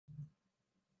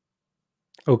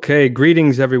Okay,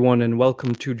 greetings everyone, and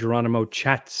welcome to Geronimo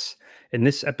Chats. In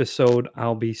this episode,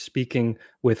 I'll be speaking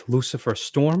with Lucifer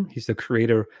Storm. He's the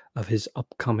creator of his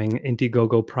upcoming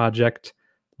Indiegogo project,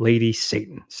 Lady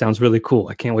Satan. Sounds really cool.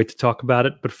 I can't wait to talk about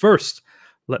it. But first,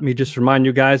 let me just remind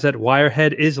you guys that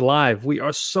Wirehead is live. We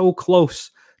are so close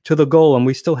to the goal, and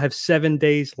we still have 7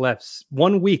 days left,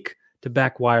 1 week to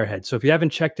back Wirehead. So if you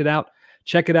haven't checked it out,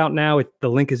 check it out now. The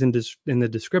link is in the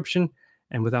description.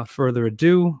 And without further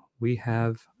ado, we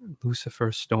have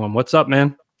Lucifer Storm. What's up,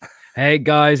 man? Hey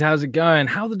guys, how's it going?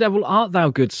 How the devil art thou,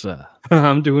 good sir?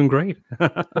 I'm doing great.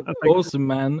 Awesome,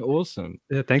 man. Awesome.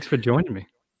 Yeah, thanks for joining me.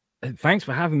 Thanks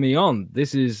for having me on.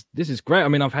 This is great. I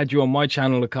mean, I've had you on my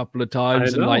channel a couple of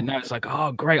times, and like now it's like,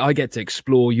 oh, great! I get to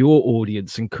explore your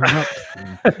audience and corrupt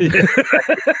them. You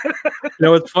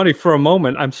know, it's funny. For a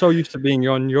moment, I'm so used to being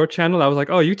on your channel. I was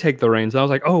like, oh, you take the reins. I was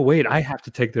like, oh, wait, I have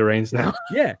to take the reins now.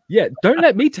 Yeah. Don't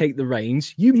let me take the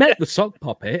reins. You met the sock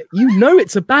puppet. You know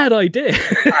it's a bad idea.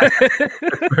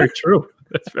 That's very true.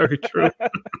 That's very true.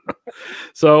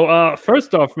 So,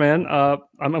 first off, man,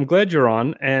 I'm glad you're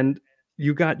on, and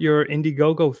you got your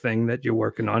Indiegogo thing that you're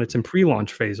working on. It's in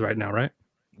pre-launch phase right now, right?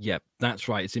 Yep, that's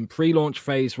right. It's in pre-launch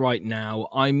phase right now.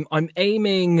 I'm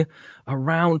aiming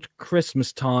around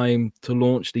Christmas time to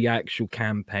launch the actual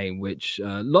campaign, which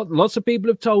lots of people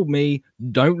have told me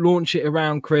don't launch it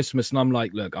around Christmas. And I'm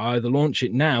like, look, I either launch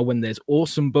it now when there's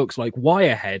awesome books like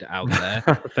Wirehead out there,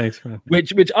 thanks, man.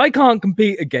 which I can't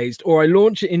compete against, or I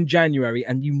launch it in January,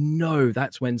 and you know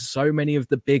that's when so many of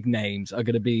the big names are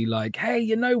going to be like, hey,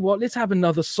 you know what? Let's have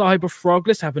another Cyber Frog.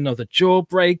 Let's have another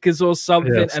Jawbreakers or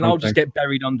something, Yeah, and I'll just get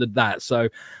buried under that. So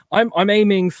I'm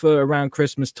aiming for around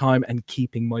Christmas time and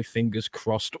keeping my fingers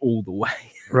crossed all the way.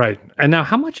 Right. And now,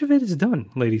 how much of it is done,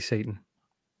 Lady Satan?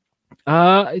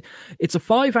 It's a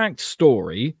 5-act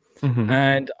story,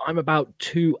 and I'm about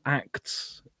 2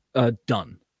 acts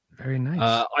done. Very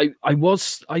nice.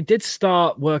 I did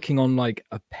start working on like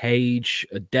a page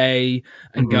a day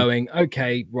and going,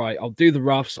 okay, right, I'll do the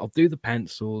roughs, I'll do the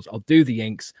pencils, I'll do the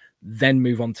inks, then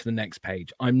move on to the next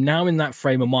page. I'm now in that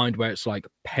frame of mind where it's like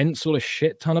pencil a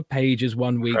shit ton of pages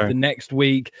one week, the next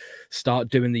week start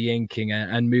doing the inking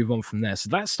and move on from there. So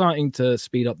that's starting to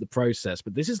speed up the process.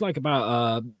 But this is like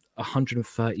about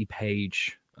 130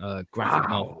 page graphic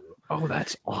novel. Oh,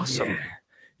 that's awesome.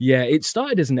 Yeah, it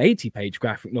started as an 80-page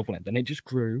graphic novel, and then it just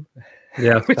grew.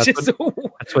 Yeah,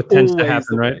 that's what tends to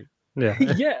happen, right? Yeah.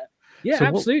 Yeah, so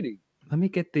absolutely. I want to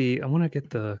get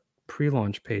the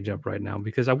pre-launch page up right now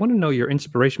because I want to know your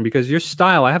inspiration, because your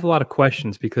style, I have a lot of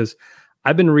questions because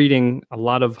I've been reading a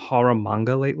lot of horror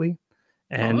manga lately,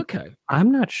 and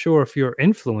I'm not sure if you're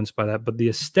influenced by that, but the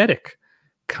aesthetic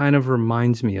kind of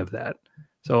reminds me of that.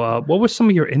 So what were some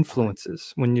of your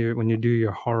influences when you do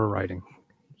your horror writing?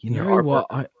 You know what?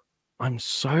 I'm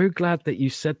so glad that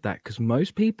you said that, because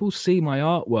most people see my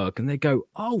artwork and they go,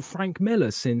 oh, Frank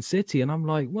Miller, Sin City. And I'm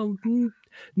like, well,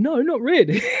 no, not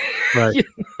really. Right. You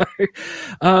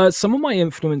know? Some of my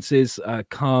influences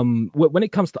when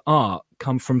it comes to art,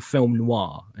 come from film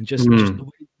noir and just the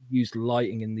way you use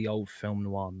lighting in the old film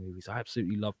noir movies. I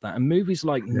absolutely love that. And movies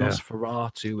like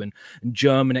Nosferatu and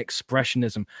German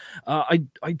Expressionism. I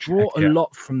draw a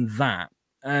lot from that.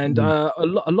 And a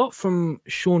lot from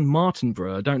Sean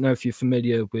Martinborough. I don't know if you're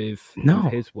familiar with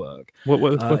his work.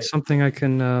 What's something I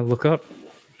can look up?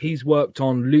 He's worked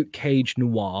on Luke Cage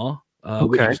Noir,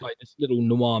 which is like this little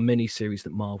noir miniseries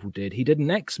that Marvel did. He did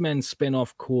an X-Men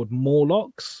spin-off called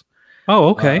Morlocks. Oh,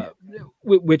 okay.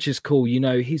 Which is cool. You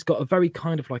know, he's got a very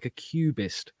kind of like a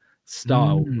cubist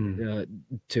style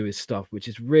to his stuff, which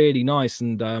is really nice.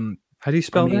 And how do you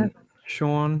spell that?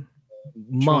 Sean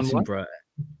Martinborough.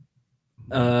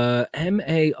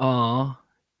 Martinborough,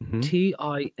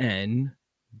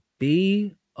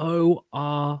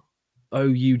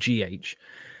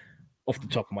 off the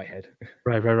top of my head.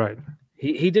 Right.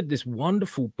 He did this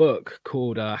wonderful book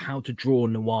called How to Draw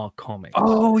Noir Comics.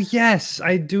 Oh, yes,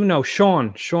 I do know.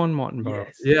 Sean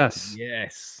Martinborough. Yes.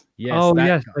 Oh,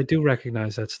 yes, I do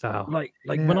recognize that style. Like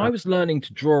when I was learning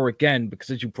to draw again, because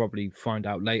as you'll probably find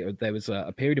out later, there was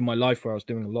a period in my life where I was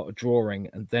doing a lot of drawing,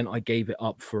 and then I gave it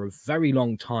up for a very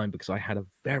long time because I had a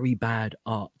very bad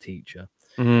art teacher.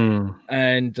 And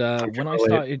when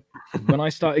I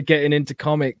started getting into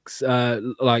comics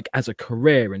like as a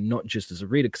career and not just as a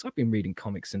reader, because I've been reading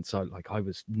comics since I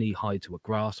was knee-high to a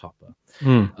grasshopper,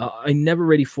 I never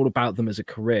really thought about them as a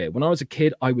career. When I was a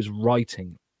kid, I was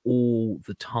writing all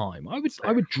the time. I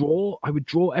would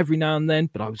draw every now and then,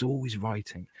 but I was always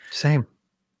writing. Same.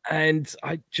 And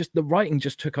the writing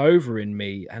just took over in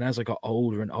me. And as I got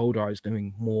older and older, I was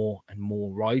doing more and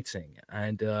more writing.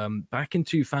 And back in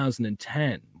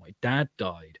 2010, my my dad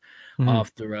died Mm.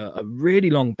 after a really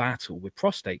long battle with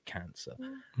prostate cancer.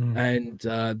 Mm. And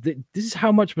this is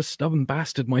how much of a stubborn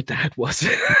bastard my dad was.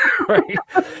 Right?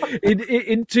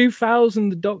 In 2000,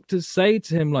 the doctors say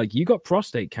to him, like, you got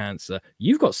prostate cancer,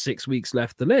 you've got 6 weeks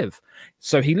left to live.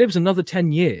 So he lives another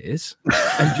 10 years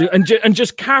and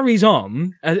just carries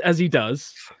on as he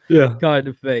does, Yeah. kind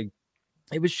of thing.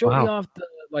 It was shortly Wow. after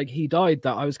like he died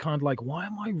that I was kind of like, why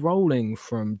am I rolling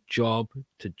from job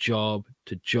to job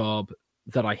to job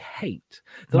that I hate,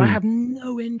 that I Mm. have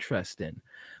no interest in,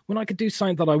 when I could do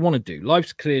something that I want to do?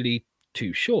 Life's clearly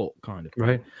too short, kind of thing.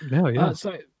 Right. Yeah. Yeah.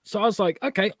 So I was like,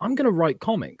 okay, I'm going to write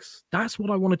comics. That's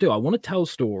what I want to do. I want to tell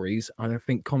stories. And I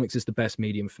think comics is the best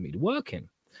medium for me to work in.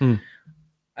 Mm.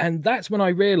 And that's when I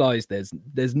realized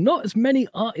there's not as many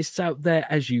artists out there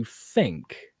as you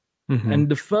think. Mm-hmm. And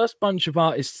the first bunch of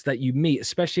artists that you meet,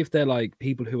 especially if they're like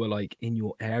people who are like in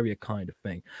your area kind of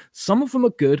thing, some of them are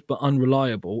good but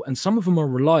unreliable, and some of them are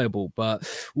reliable but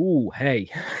hey,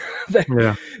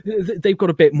 they've got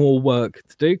a bit more work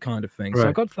to do, kind of thing. Right. So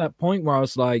I got to that point where I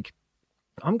was like,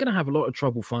 I'm gonna have a lot of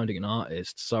trouble finding an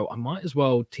artist, so I might as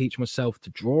well teach myself to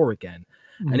draw again.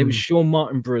 And it was Sean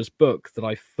Martinborough's book that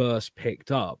I first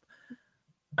picked up.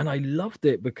 And I loved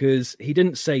it because he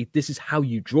didn't say, this is how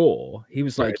you draw. He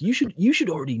was like, you should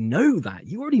already know that.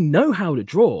 You already know how to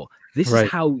draw. This is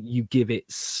how you give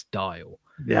it style.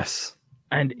 Yes.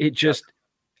 And I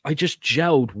just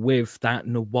gelled with that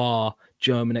noir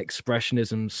German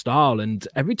expressionism style. And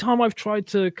every time I've tried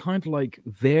to kind of like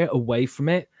veer away from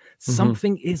it,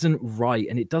 something isn't right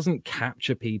and it doesn't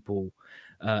capture people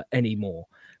anymore.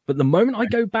 But the moment I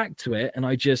go back to it and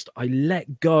I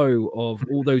let go of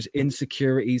all those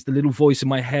insecurities, the little voice in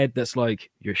my head that's like,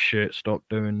 you're shit, stop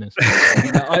doing this.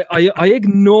 I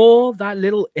ignore that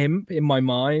little imp in my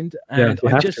mind, and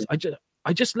I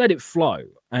just let it flow.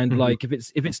 And like, if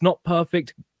it's not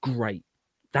perfect, great.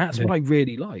 That's what I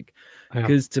really like.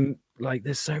 Because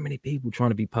there's so many people trying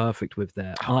to be perfect with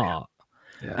their art.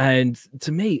 Yeah. And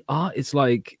to me, art is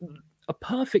like a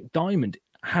perfect diamond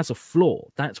has a flaw.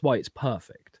 That's why it's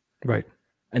perfect. Right.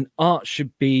 And art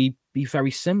should be very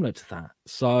similar to that.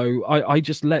 So I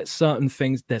just let certain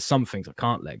things, there's some things I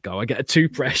can't let go. I get too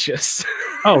precious.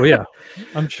 Oh yeah,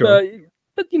 I'm sure.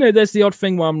 But you know, there's the odd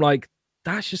thing where I'm like,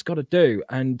 that's just got to do.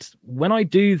 And when I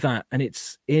do that and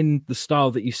it's in the style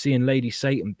that you see in Lady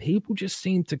Satan, people just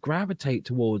seem to gravitate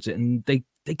towards it and they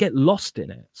get lost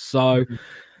in it. So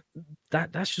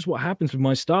that's just what happens with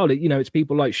my style. You know, it's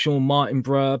people like Sean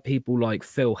Martinborough, people like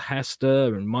Phil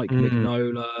Hester and Mike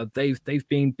Mignola. They've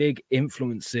been big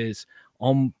influences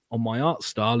on my art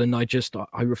style, and I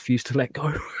refuse to let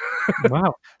go.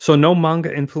 Wow. So no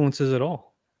manga influences at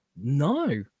all?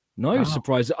 No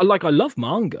surprise. I love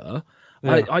manga.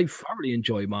 Yeah. I thoroughly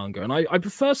enjoy manga, and I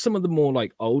prefer some of the more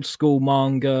like old school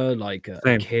manga, like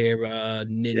Akira,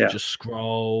 Ninja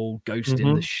Scroll, Ghost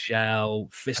in the Shell,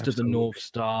 Fist of the North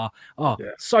Star.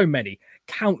 So many,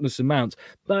 countless amounts.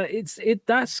 But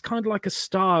that's kind of like a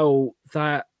style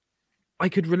that I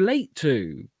could relate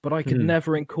to, but I could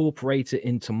never incorporate it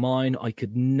into mine. I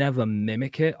could never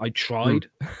mimic it. I tried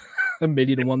a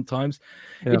million and one times.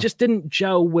 It just didn't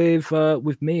gel with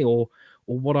me or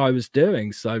what I was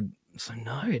doing. So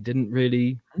no, it didn't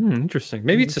really. Interesting.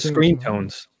 Maybe it's the screen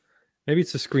tones. Maybe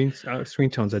it's the screen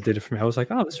tones that did it for me. I was like,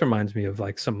 oh, this reminds me of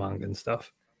like some manga and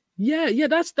stuff. Yeah,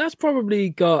 that's probably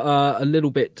got a little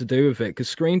bit to do with it, because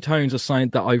screen tones are something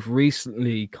that I've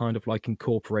recently kind of like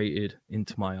incorporated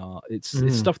into my art. It's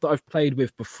stuff that I've played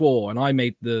with before, and I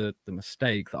made the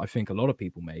mistake that I think a lot of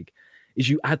people make, is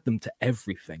you add them to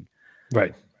everything.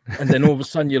 Right. And then all of a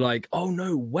sudden you're like, oh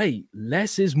no, wait,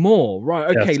 less is more.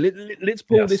 Right. Okay. Let's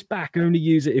pull this back and only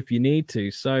use it if you need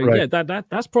to. So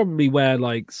that's probably where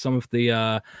like some of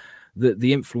the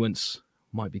influence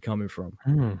might be coming from.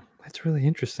 That's really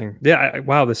interesting. Yeah.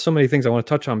 Wow. There's so many things I want to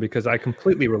touch on, because I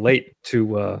completely relate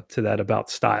to that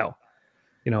about style.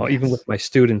 You know, even with my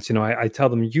students, you know, I tell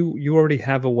them, you already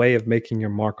have a way of making your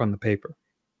mark on the paper.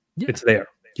 Yeah. It's there.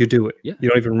 You do it. Yeah. You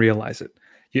don't even realize it.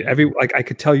 Like I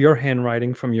could tell your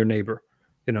handwriting from your neighbor,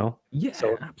 you know? Yeah,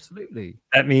 so absolutely.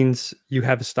 That means you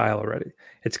have a style already.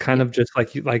 It's kind of just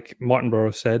like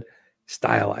Martinborough said,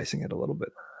 stylizing it a little bit.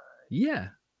 Yeah.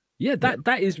 Yeah,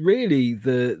 that is really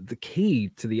the key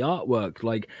to the artwork.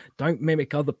 Like, don't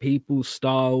mimic other people's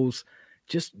styles.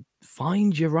 Just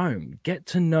find your own. Get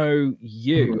to know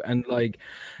you. And like,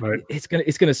 it's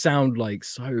gonna sound like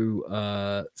so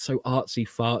artsy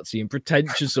fartsy and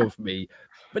pretentious of me.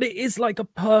 But it is like a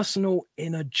personal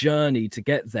inner journey to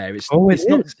get there. It's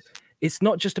it's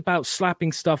not just about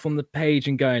slapping stuff on the page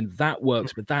and going, that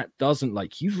works, but that doesn't.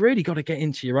 Like, you've really got to get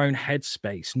into your own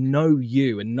headspace, know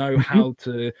you, and know how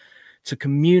to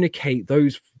communicate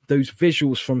those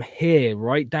visuals from here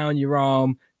right down your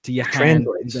arm to your hand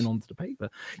and then onto the paper.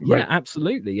 Yeah,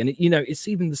 absolutely. And it's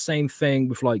even the same thing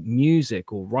with like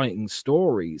music or writing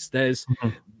stories. There's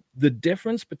the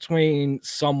difference between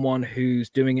someone who's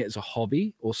doing it as a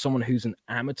hobby or someone who's an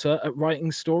amateur at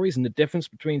writing stories, and the difference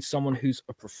between someone who's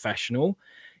a professional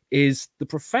is the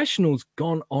professional's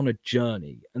gone on a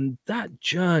journey, and that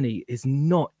journey is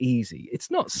not easy.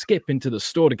 It's not skipping to the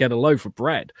store to get a loaf of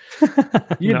bread.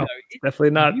 No,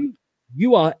 definitely not.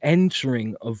 You are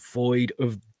entering a void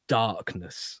of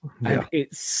darkness, and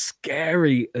it's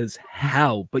scary as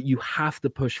hell, but you have to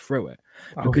push through it,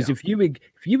 because if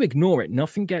you ignore it,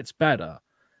 nothing gets better.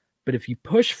 But if you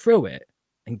push through it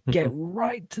and get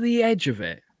right to the edge of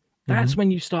it, that's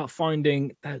when you start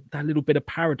finding that little bit of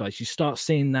paradise. You start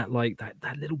seeing that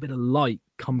that little bit of light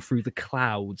come through the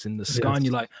clouds in the sky, and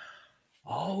you're like,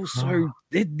 oh, so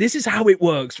this is how it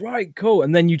works, right? Cool.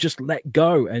 And then you just let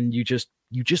go, and you just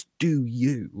do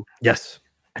you. Yes.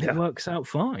 And it works out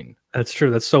fine. That's true.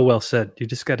 That's so well said. You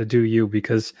just got to do you,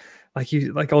 because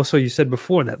also you said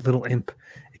before, that little imp,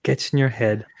 it gets in your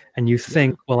head and you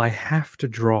think, well, I have to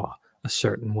draw a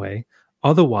certain way,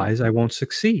 otherwise I won't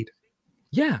succeed.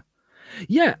 Yeah.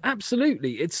 Yeah,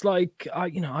 absolutely. It's like,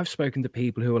 I've spoken to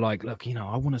people who are like, look,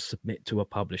 I want to submit to a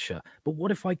publisher, but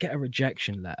what if I get a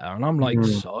rejection letter? And I'm like,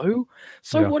 so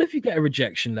what if you get a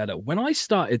rejection letter? When I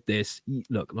started this,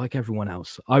 look, like everyone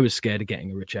else, I was scared of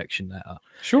getting a rejection letter.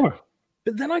 Sure.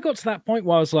 But then I got to that point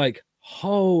where I was like,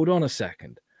 hold on a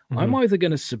second. I'm either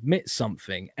going to submit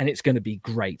something and it's going to be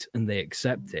great and they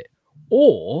accept it,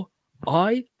 or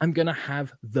I am going to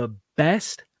have the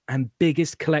best and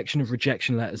biggest collection of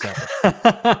rejection letters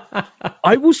ever.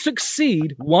 I will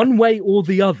succeed one way or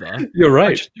the other. You're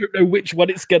right. I just don't know which one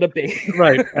it's going to be.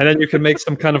 Right. And then you can make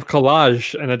some kind of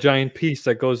collage and a giant piece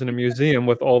that goes in a museum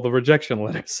with all the rejection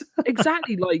letters.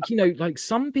 Exactly. Like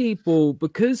some people,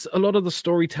 because a lot of the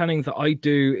storytelling that I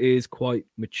do is quite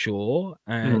mature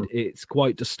and it's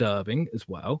quite disturbing as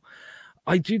well,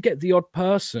 I do get the odd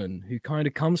person who kind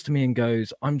of comes to me and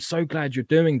goes, I'm so glad you're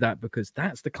doing that, because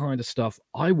that's the kind of stuff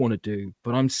I want to do,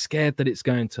 but I'm scared that it's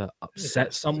going to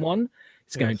upset someone.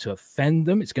 It's going to offend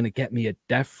them. It's going to get me a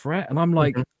death threat. And I'm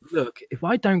like, look, if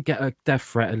I don't get a death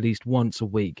threat at least once a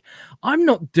week, I'm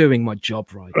not doing my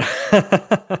job right.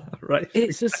 Right.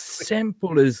 It's as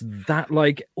simple as that.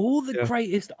 Like, all the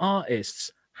greatest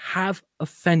artists have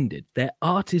offended. Their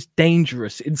art is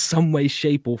dangerous in some way,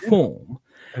 shape, or form.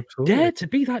 Absolutely. Dare to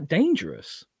be that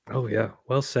dangerous. Oh, yeah.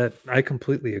 Well said. I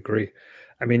completely agree.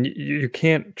 I mean, you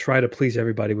can't try to please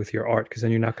everybody with your art, because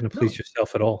then you're not going to please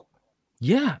yourself at all.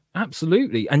 Yeah,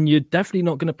 absolutely. And you're definitely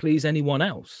not going to please anyone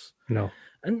else. No.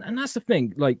 And that's the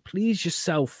thing. Like, please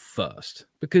yourself first.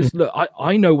 Because, look,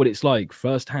 I know what it's like,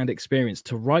 firsthand experience,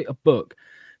 to write a book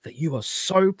that you are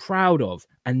so proud of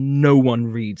and no one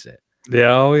reads it.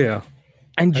 Yeah. Oh, yeah.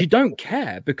 And you don't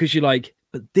care, because you're like,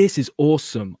 but this is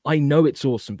awesome. I know it's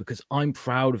awesome because I'm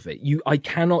proud of it. I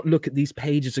cannot look at these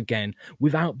pages again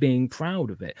without being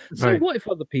proud of it. So what if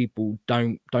other people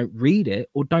don't read it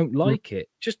or don't like it?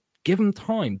 Just give them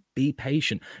time. Be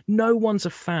patient. No one's a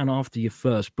fan after your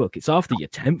first book. It's after your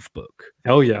 10th book.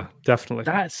 Oh, yeah, definitely.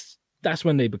 That's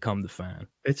when they become the fan.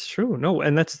 It's true. No,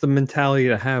 and that's the mentality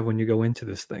to have when you go into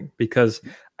this thing, because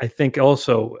I think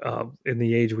also in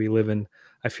the age we live in,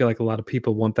 I feel like a lot of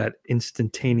people want that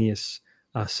instantaneous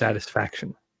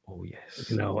satisfaction. Oh, yes.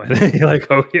 And you're like,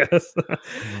 oh, yes. Oh,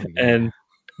 yeah. And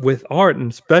with art,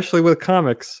 and especially with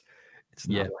comics, it's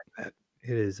not like that.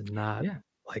 It is not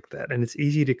like that. And it's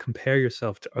easy to compare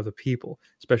yourself to other people,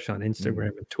 especially on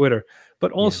Instagram and Twitter.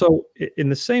 But also in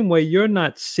the same way, you're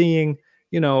not seeing,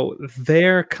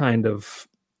 their kind of,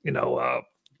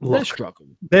 their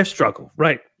struggle.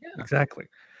 Right. Yeah. Exactly.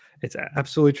 It's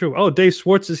absolutely true. Oh, Dave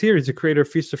Swartz is here. He's the creator of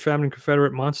Feast of Famine and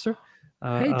Confederate Monster.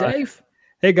 Hey, Dave.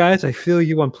 Hey, guys. I feel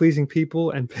you on pleasing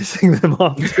people and pissing them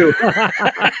off, too.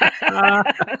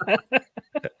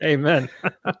 Amen.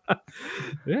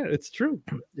 Yeah, it's true.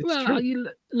 It's true.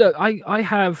 Look, I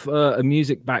have a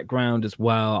music background as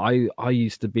well. I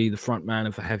used to be the front man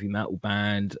of a heavy metal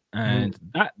band, and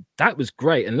that was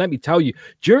great. And let me tell you,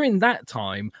 during that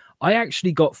time, I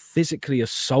actually got physically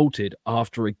assaulted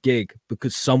after a gig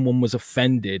because someone was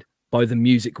offended by the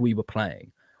music we were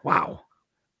playing. Wow.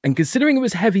 And considering it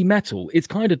was heavy metal, it's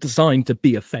kind of designed to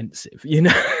be offensive,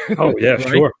 Oh, yeah, right?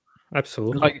 Sure.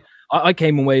 Absolutely. Like, I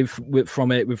came away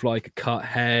from it with like a cut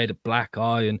head, a black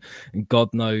eye, and God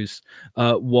knows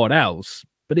what else.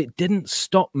 but it didn't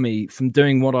stop me from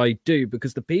doing what I do,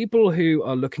 because the people who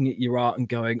are looking at your art and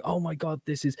going, oh my God,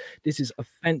 this is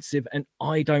offensive and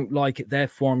I don't like it,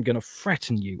 therefore I'm going to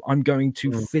threaten you, I'm going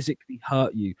to physically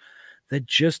hurt you, they're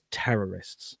just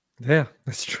terrorists. Yeah,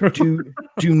 that's true.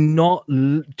 Do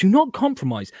not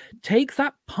compromise. Take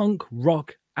that punk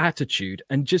rock attitude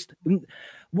and just,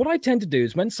 what I tend to do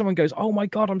is when someone goes, oh my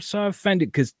God, I'm so offended,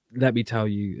 because let me tell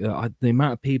you, the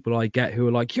amount of people I get who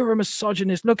are like, you're a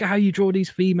misogynist, look at how you draw these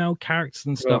female characters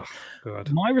and stuff. Oh, God.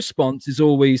 My response is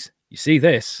always, you see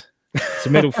this? It's a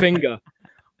middle finger.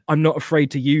 I'm not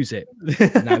afraid to use it.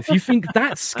 Now, if you think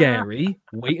that's scary,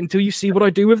 wait until you see what I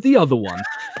do with the other one.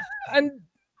 And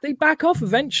they back off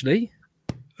eventually.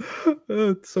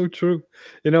 It's so true.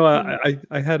 You know,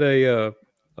 I had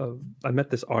I met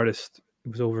this artist. It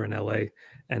was over in LA,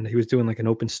 and he was doing like an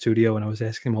open studio, and I was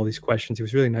asking him all these questions. He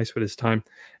was really nice with his time,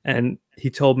 and he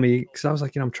told me, because I was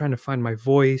like, I'm trying to find my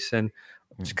voice, and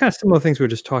just kind of similar things we were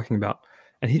just talking about.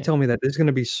 And he told me that there's going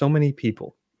to be so many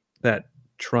people that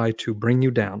try to bring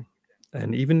you down,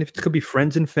 and even if it could be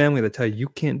friends and family that tell you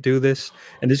can't do this,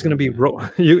 and there's going to be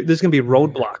there's going to be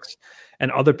roadblocks,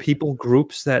 and other people,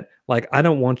 groups that like, I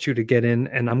don't want you to get in,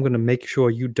 and I'm going to make sure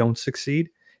you don't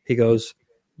succeed. He goes,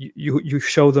 you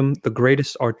show them the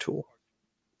greatest art tool,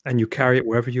 and you carry it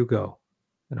wherever you go.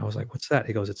 And I was like, what's that?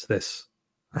 He goes, it's this.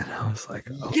 And I was like,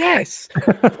 oh. Yes,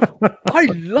 I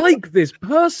like this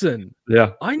person.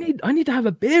 Yeah, I need to have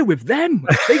a beer with them.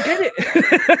 They get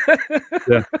it.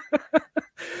 Yeah.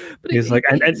 But he's like,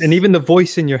 and even the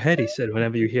voice in your head, he said,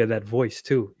 whenever you hear that voice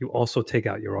too, you also take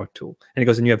out your art tool. And he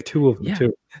goes, and you have two of them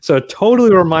too. So it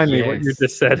totally reminded me of what you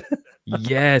just said.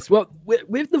 Yes. Well,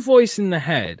 with the voice in the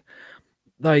head,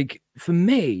 like for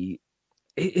me,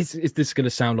 is this going to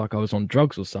sound like I was on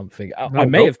drugs or something? I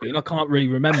may have been. I can't really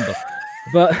remember.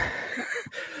 But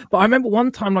I remember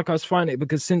one time, like I was finding it,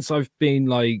 because since I've been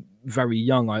like very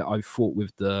young, I fought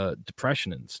with the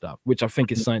depression and stuff, which I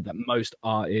think is something that most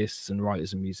artists and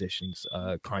writers and musicians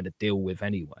kind of deal with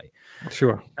anyway.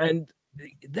 Sure. And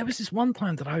there was this one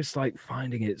time that I was like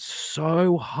finding it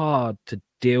so hard to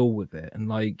deal with it. And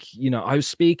like, I was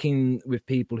speaking with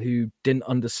people who didn't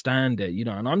understand it,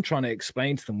 and I'm trying to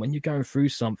explain to them, when you're going through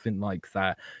something like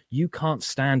that, you can't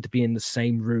stand to be in the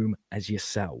same room as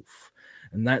yourself.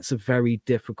 And that's a very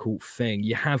difficult thing.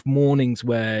 You have mornings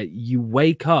where you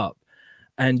wake up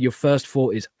and your first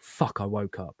thought is, fuck, I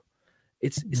woke up.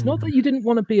 It's not that you didn't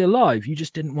want to be alive. You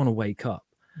just didn't want to wake up.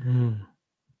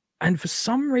 And for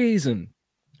some reason,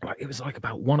 like it was like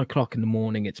about 1 o'clock in the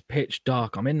morning, it's pitch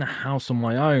dark, I'm in the house on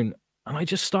my own, and I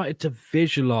just started to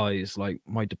visualize like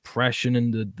my depression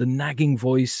and the nagging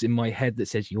voice in my head that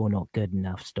says, you're not good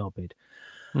enough, stop it.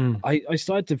 I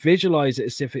started to visualize it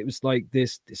as if it was like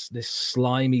this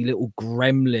slimy little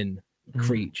gremlin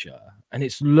creature, and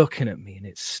it's looking at me and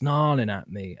it's snarling at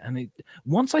me. And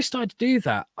once I started to do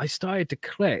that, I started to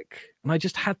click, and I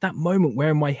just had that moment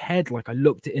where in my head, like I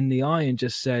looked it in the eye and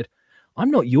just said,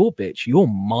 I'm not your bitch, you're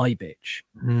my bitch.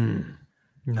 Nice.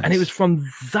 And it was from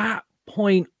that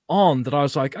point on that I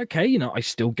was like, okay, I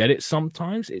still get it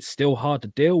sometimes. It's still hard to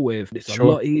deal with. It's a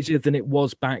lot easier than it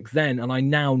was back then. And I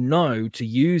now know to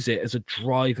use it as a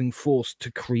driving force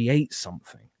to create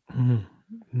something.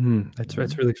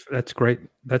 That's great.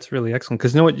 That's really excellent.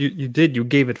 Because you know what you did? You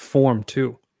gave it form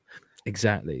too.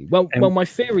 Exactly. Well, my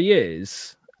theory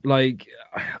is, like,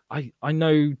 I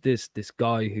know this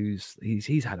guy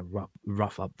he's had a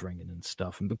rough upbringing and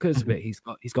stuff, and because of it, he's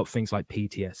got things like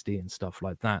PTSD and stuff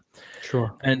like that.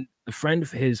 Sure. And a friend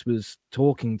of his was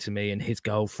talking to me, and his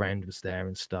girlfriend was there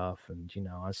and stuff, and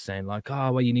I was saying like,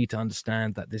 oh well, you need to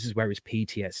understand that this is where his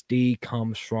PTSD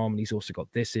comes from, and he's also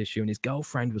got this issue. And his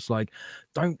girlfriend was like,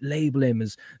 don't label him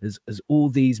as all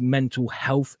these mental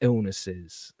health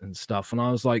illnesses and stuff. And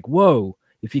I was like, whoa.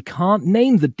 If you can't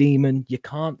name the demon, you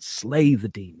can't slay the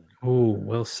demon. Oh,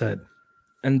 well said.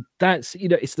 And that's,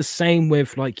 it's the same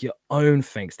with like your own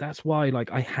things. That's why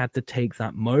like I had to take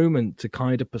that moment to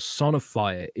kind of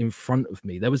personify it in front of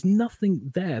me. There was nothing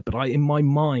there, but in my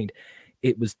mind,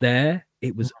 it was there.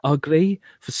 It was ugly.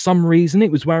 For some reason,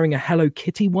 it was wearing a Hello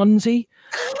Kitty onesie.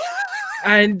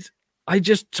 And I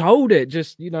just told it,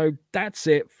 that's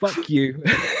it. Fuck you.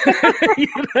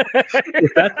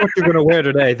 If that's what you're going to wear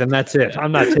today, then that's it.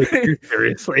 I'm not taking you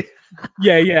seriously.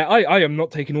 Yeah. I am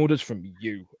not taking orders from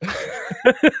you.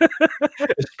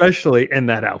 Especially in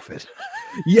that outfit.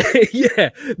 Yeah.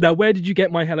 Now, where did you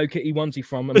get my Hello Kitty onesie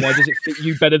from, and why does it fit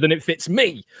you better than it fits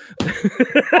me?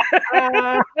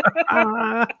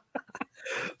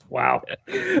 Wow.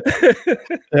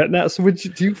 Now, so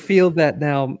do you feel that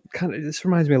now? Kind of, this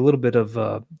reminds me a little bit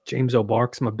of James O'Barr.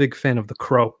 I'm a big fan of The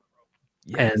Crow.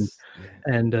 and Yes.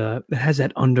 Yeah. it has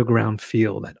that underground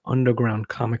feel, that underground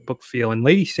comic book feel. And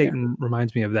Lady Satan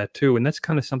reminds me of that too. And that's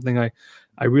kind of something I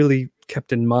really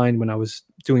kept in mind when I was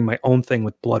doing my own thing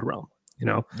with Blood Realm, you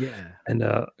know. Yeah. And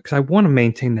because I want to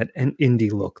maintain that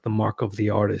indie look, the mark of the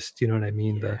artist, you know what I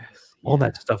mean? Yes. All Yeah.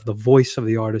 that stuff, the voice of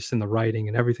the artist and the writing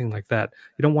and everything like that.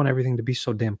 You don't want everything to be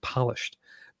so damn polished.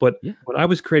 But Yeah. when I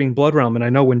was creating Blood Realm, and I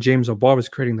know when James O'Barr was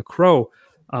creating The Crow,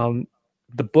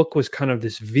 the book was kind of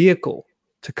this vehicle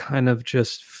to kind of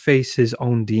just face his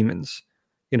own demons,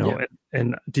 you know. Yeah.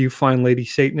 And do you find Lady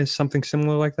Satan is something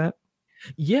similar like that?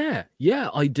 Yeah,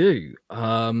 I do.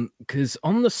 Because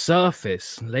on the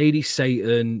surface, Lady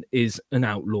Satan is an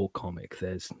outlaw comic.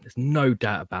 There's no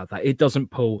doubt about that. It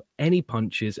doesn't pull any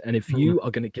punches, and if Mhm. you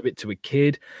are going to give it to a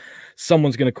kid,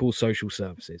 someone's going to call social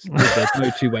services. There's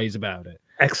no two ways about it.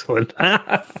 Excellent.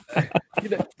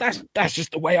 That's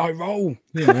just the way I roll.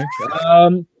 You know.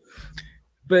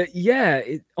 But yeah,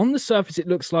 on the surface, it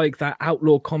looks like that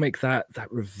outlaw comic, that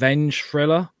revenge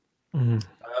thriller. Mhm.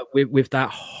 With that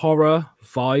horror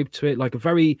vibe to it, like a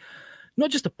very, not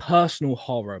just a personal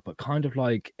horror, but kind of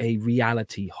like a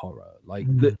reality horror. Like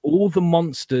all the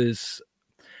monsters.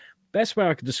 Best way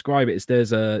I could describe it is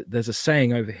there's a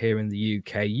saying over here in the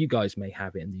UK. You guys may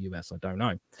have it in the US, I don't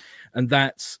know, and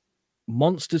that's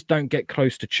monsters don't get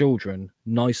close to children.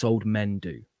 Nice old men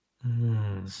do.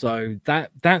 So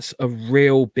that's a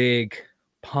real big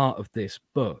part of this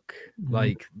book.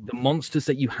 Like the monsters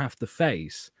that you have to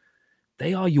face,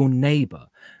 they are your neighbor.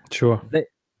 Sure.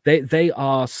 They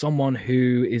are someone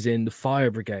who is in the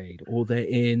fire brigade, or they're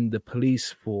in the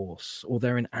police force, or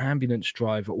they're an ambulance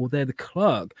driver, or they're the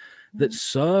clerk that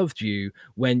served you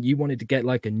when you wanted to get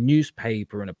like a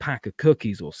newspaper and a pack of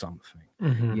cookies or something.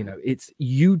 You know,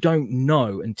 you don't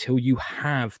know until you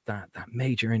have that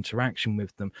major interaction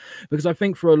with them. Because I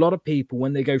think for a lot of people,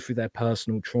 when they go through their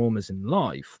personal traumas in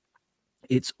life,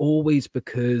 it's always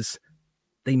because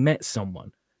they met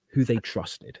someone who they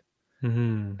trusted.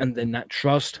 And then that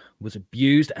trust was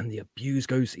abused, and the abuse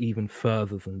goes even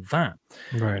further than that.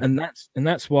 Right. And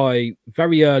that's why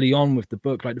very early on with the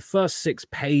book, like the first 6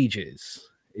 pages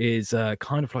is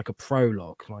kind of like a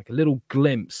prologue, like a little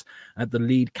glimpse at the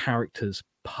lead character's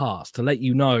past to let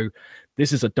you know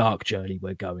this is a dark journey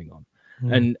we're going on.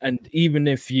 And even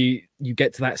if you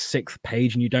get to that 6th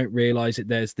page and you don't realize it,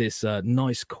 there's this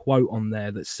nice quote on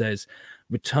there that says,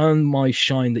 "Return my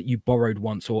shine that you borrowed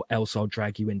once, or else I'll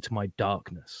drag you into my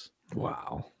darkness."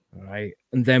 Wow. All right.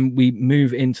 And then we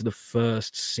move into the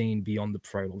first scene beyond the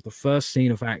prologue, the first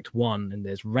scene of Act 1, and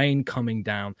there's rain coming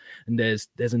down, and there's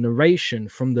a narration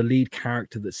from the lead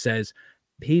character that says,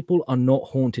 "People are not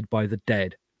haunted by the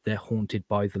dead, they're haunted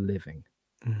by the living."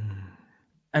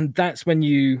 And that's when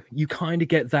you kind of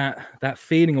get that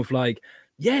feeling of like,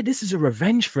 yeah, this is a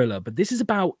revenge thriller, but this is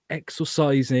about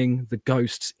exorcising the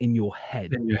ghosts in your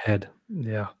head. In your head.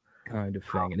 Yeah. Kind of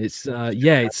thing. And it's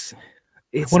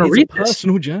it's wanna a read this.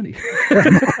 personal journey.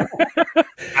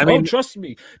 I mean, trust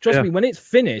me, yeah. when it's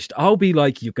finished, I'll be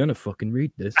like, you're gonna fucking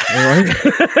read this, all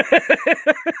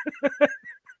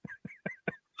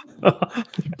right?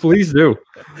 Please do.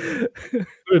 Put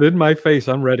it in my face.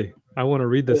 I'm ready. I want to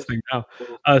read this thing now.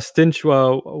 Stinch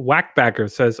Whackbacker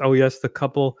says, "Oh yes, the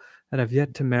couple that have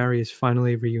yet to marry is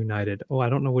finally reunited." Oh, I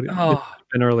don't know what it Oh.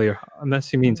 been earlier, unless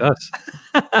he means us.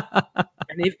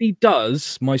 And if he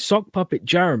does, my sock puppet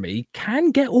Jeremy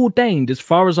can get ordained, as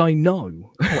far as I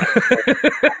know.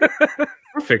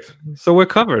 Perfect. So we're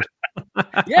covered.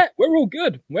 Yeah, we're all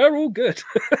good. We're all good.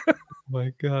 Oh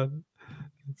my God,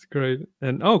 that's great.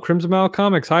 And Crimson Mile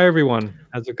Comics. Hi everyone.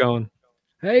 How's it going?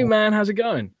 Hey man, how's it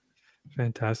going?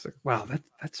 Fantastic. Wow,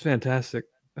 that's fantastic.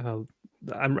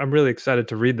 I'm really excited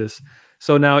to read this.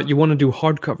 So now you want to do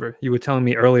hardcover. You were telling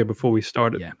me earlier before we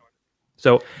started. Yeah.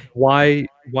 So why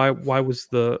was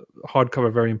the hardcover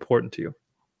very important to you?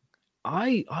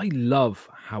 I love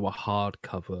how a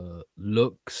hardcover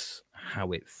looks,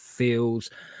 how it feels.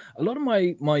 A lot of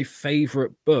my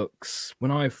favorite books,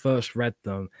 when I first read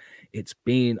them, it's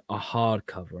been a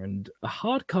hardcover, and a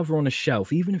hardcover on a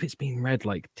shelf, even if it's been read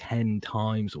like 10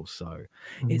 times or so,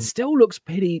 it still looks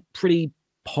pretty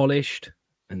polished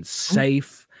and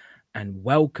safe and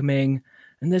welcoming.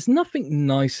 And there's nothing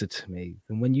nicer to me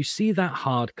than when you see that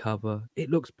hardcover, it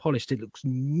looks polished, it looks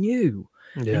new,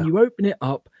 and you open it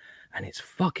up and it's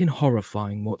fucking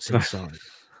horrifying what's inside.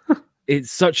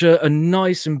 It's such a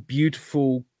nice and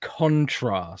beautiful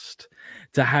contrast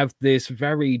to have this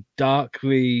very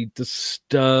darkly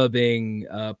disturbing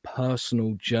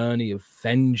personal journey of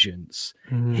vengeance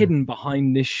hidden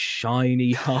behind this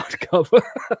shiny hardcover.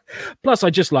 Plus, I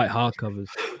just like hardcovers.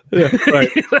 Yeah,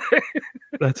 right.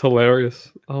 That's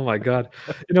hilarious. Oh my God.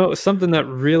 You know, something that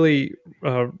really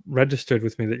registered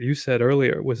with me that you said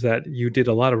earlier was that you did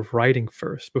a lot of writing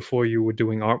first before you were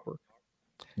doing artwork.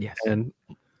 Yes. And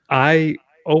I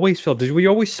always felt, did we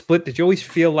always split? Did you always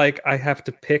feel like I have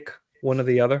to pick one or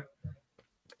the other?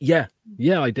 Yeah.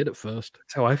 Yeah, I did at first.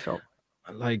 That's how I felt.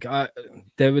 Like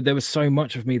there was so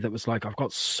much of me that was like, I've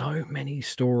got so many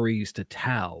stories to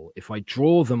tell. If I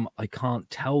draw them, I can't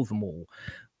tell them all.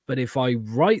 But if I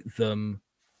write them,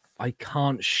 I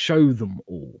can't show them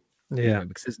all. Yeah.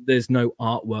 Because there's no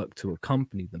artwork to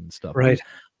accompany them and stuff. Right.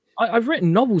 And I've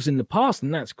written novels in the past,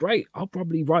 and that's great. I'll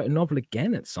probably write a novel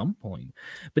again at some point,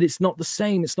 but it's not the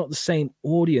same. It's not the same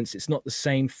audience. It's not the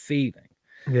same feeling.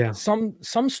 Yeah.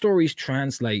 Some stories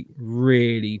translate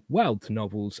really well to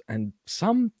novels, and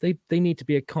some they need to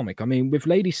be a comic. I mean, with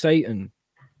Lady Satan,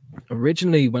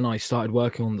 originally when I started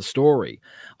working on the story,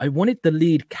 I wanted the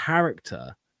lead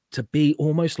character to be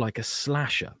almost like a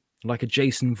slasher, like a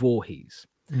Jason Voorhees.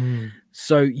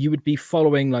 So you would be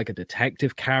following like a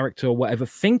detective character or whatever,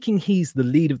 thinking he's the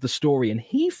lead of the story, and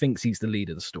he thinks he's the lead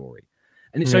of the story.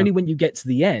 And it's only when you get to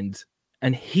the end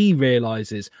and he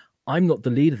realizes, I'm not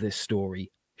the lead of this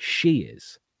story, she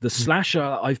is. The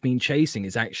slasher I've been chasing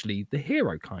is actually the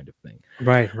hero kind of thing.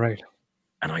 Right, right.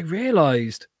 And I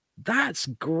realized that's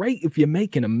great if you're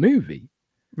making a movie.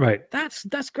 Right.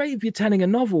 That's great if you're telling a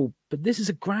novel, but this is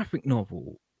a graphic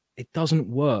novel. It doesn't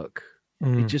work.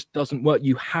 It just doesn't work.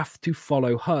 You have to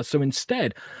follow her. So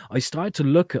instead, I started to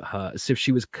look at her as if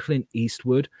she was Clint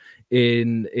Eastwood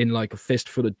in like A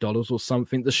Fistful of Dollars or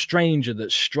something. The stranger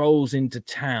that strolls into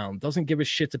town, doesn't give a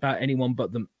shit about anyone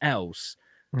but them else.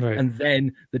 Right. And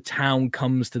then the town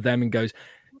comes to them and goes,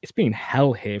 it's been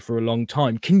hell here for a long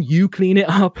time. Can you clean it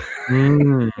up?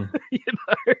 You know?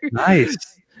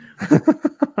 Nice.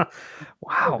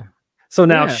 Wow. So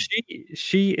now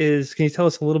she is, can you tell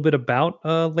us a little bit about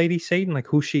Lady Satan, like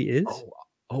who she is?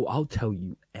 Oh, I'll tell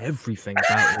you everything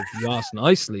about her if you ask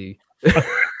nicely.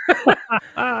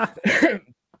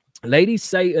 Lady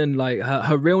Satan, like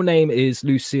her real name is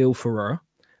Lucille Ferrer,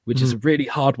 which is a really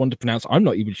hard one to pronounce. I'm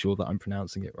not even sure that I'm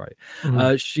pronouncing it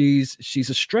right. She's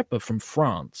a stripper from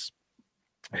France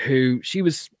who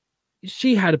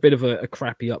she had a bit of a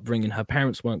crappy upbringing. Her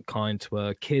parents weren't kind to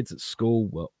her. Kids at school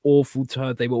were awful to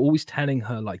her. They were always telling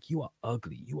her, like, you are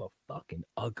ugly. You are fucking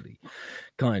ugly,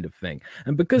 kind of thing.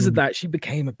 And because of that, she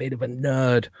became a bit of a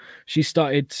nerd. She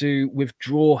started to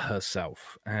withdraw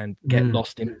herself and get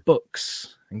lost in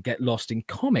books and get lost in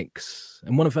comics.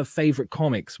 And one of her favorite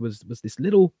comics was this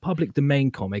little public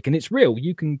domain comic. And it's real.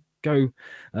 You can go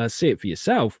see it for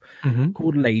yourself,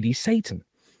 called Lady Satan.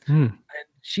 And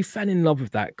she fell in love with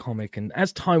that comic, and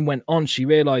as time went on, she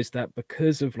realized that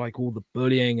because of like all the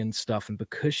bullying and stuff, and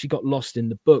because she got lost in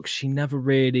the books, she never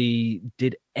really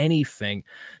did anything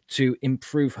to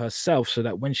improve herself so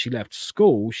that when she left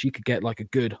school, she could get like a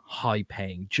good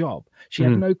high-paying job. She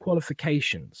had no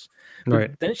qualifications.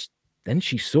 But then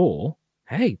she saw,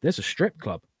 hey, there's a strip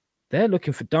club. They're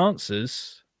looking for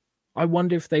dancers. I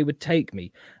wonder if they would take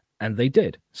me. And they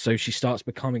did. So she starts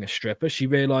becoming a stripper. She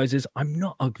realizes, I'm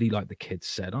not ugly like the kids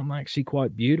said. I'm actually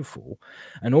quite beautiful.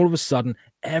 And all of a sudden,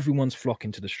 everyone's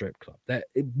flocking to the strip club.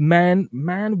 Man,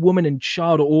 woman, and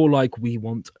child are all like, we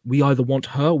either want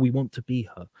her or we want to be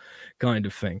her, kind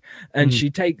of thing. And she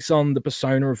takes on the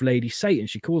persona of Lady Satan.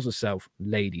 She calls herself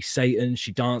Lady Satan.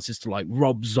 She dances to like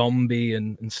Rob Zombie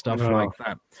and stuff like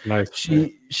that. Nice.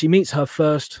 She meets her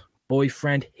first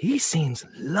boyfriend. He seems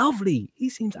lovely. He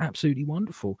seems absolutely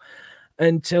wonderful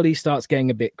until he starts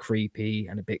getting a bit creepy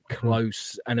and a bit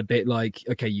close and a bit like,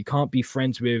 okay, you can't be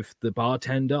friends with the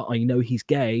bartender. I know he's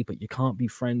gay, but you can't be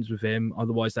friends with him.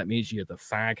 Otherwise, that means you're the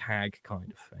fag hag kind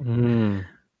of thing.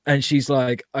 And she's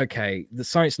like, okay, the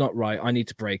sight's not right. I need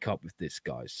to break up with this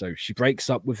guy. So she breaks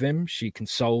up with him. She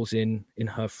consoles in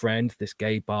her friend, this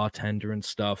gay bartender and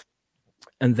stuff.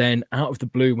 And then out of the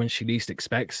blue, when she least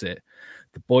expects it,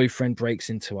 the boyfriend breaks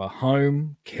into her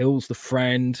home, kills the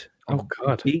friend. Oh,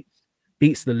 God.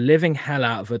 Beats the living hell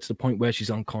out of her to the point where she's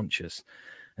unconscious.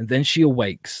 And then she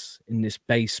awakes in this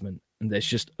basement, and there's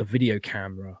just a video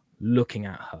camera looking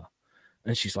at her.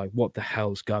 And she's like, what the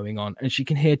hell's going on? And she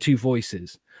can hear two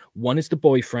voices. One is the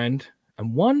boyfriend,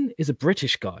 and one is a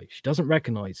British guy. She doesn't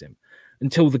recognize him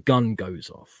until the gun goes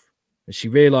off. And she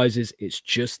realizes it's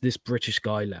just this British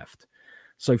guy left.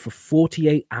 So for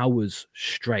 48 hours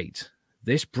straight,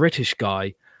 this British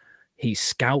guy, he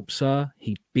scalps her,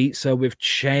 he beats her with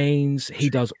chains, he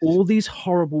does all these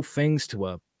horrible things to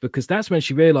her, because that's when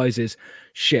she realizes,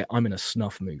 shit, I'm in a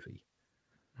snuff movie.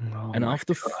 And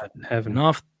after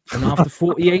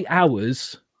 48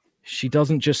 hours, she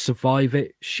doesn't just survive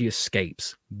it, she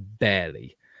escapes.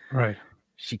 Barely. Right.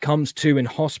 She comes to in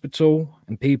hospital,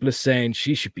 and people are saying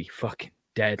she should be fucking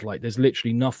dead. Like, there's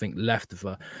literally nothing left of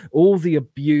her. All the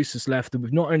abuse has left her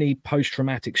with not only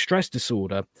post-traumatic stress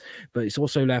disorder, but it's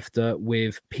also left her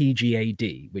with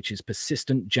PGAD, which is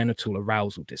persistent genital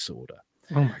arousal disorder.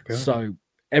 Oh my God. So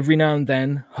every now and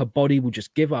then her body will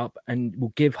just give up and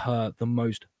will give her the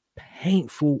most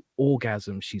painful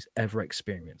orgasm she's ever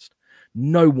experienced.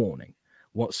 No warning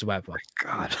whatsoever.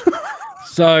 God.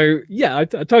 So yeah, I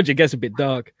told you it gets a bit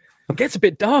dark. It gets a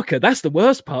bit darker. That's the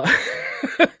worst part.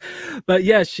 But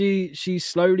yeah, she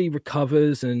slowly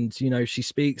recovers, and she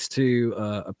speaks to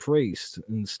a priest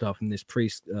and stuff, and this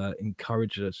priest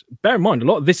encourages. Bear in mind, a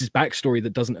lot of this is backstory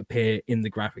that doesn't appear in the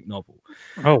graphic novel.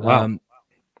 Oh wow.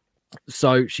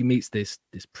 So she meets this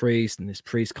priest, and this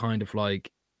priest kind of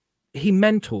like, he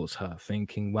mentors her,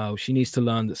 thinking, well, she needs to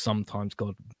learn that sometimes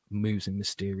God moves in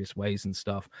mysterious ways and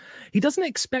stuff. He doesn't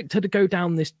expect her to go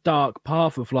down this dark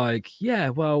path of like, I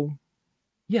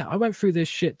went through this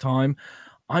shit time.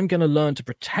 I'm going to learn to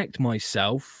protect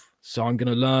myself. So I'm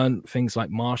going to learn things like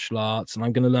martial arts, and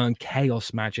I'm going to learn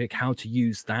chaos magic, how to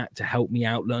use that to help me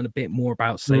out, learn a bit more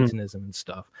about Satanism and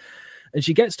stuff. And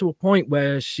she gets to a point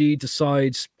where she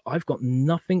decides, I've got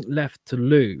nothing left to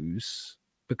lose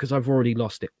because I've already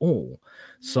lost it all.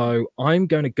 So I'm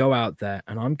going to go out there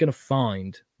and I'm going to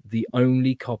find the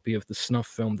only copy of the snuff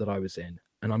film that I was in,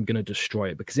 and I'm going to destroy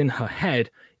it, because in her head,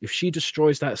 if she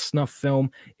destroys that snuff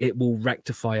film, it will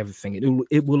rectify everything.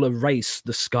 It will erase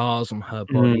the scars on her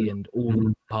body and all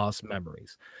the past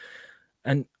memories.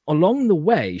 And along the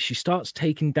way, she starts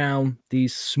taking down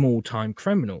these small-time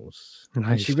criminals. Nice.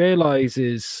 And she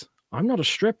realizes, I'm not a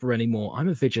stripper anymore. I'm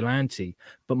a vigilante,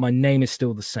 but my name is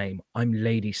still the same. I'm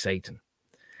Lady Satan.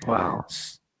 Wow.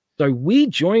 So we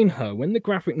join her when the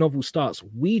graphic novel starts.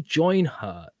 We join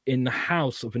her in the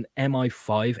house of an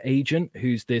MI5 agent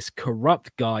who's this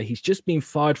corrupt guy. He's just been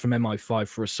fired from MI5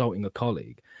 for assaulting a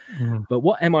colleague. But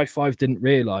what MI5 didn't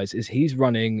realize is he's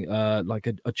running like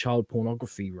a child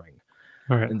pornography ring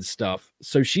and stuff.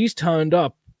 So she's turned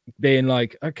up being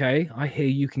like, okay, I hear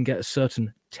you can get a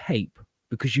certain tape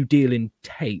because you deal in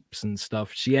tapes and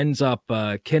stuff. She ends up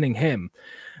killing him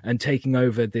and taking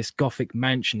over this gothic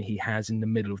mansion he has in the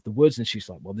middle of the woods. And she's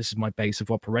like, well, this is my base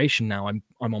of operation now. I'm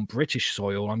on British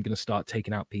soil. I'm going to start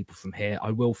taking out people from here.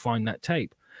 I will find that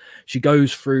tape. She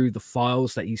goes through the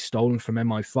files that he's stolen from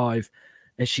MI5,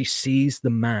 and she sees the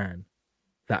man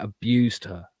that abused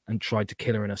her and tried to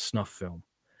kill her in a snuff film.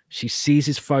 She sees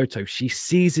his photo. She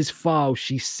sees his file.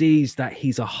 She sees that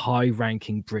he's a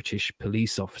high-ranking British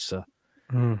police officer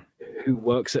who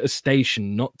works at a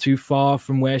station not too far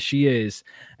from where she is,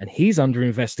 and he's under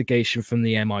investigation from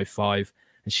the MI5.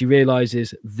 And she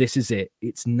realizes, this is it.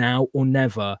 It's now or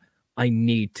never. I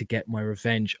need to get my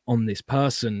revenge on this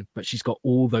person. But she's got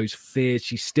all those fears.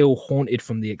 She's still haunted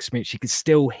from the experience. She can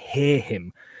still hear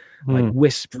him like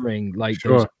whispering like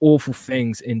those awful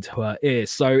things into her ear.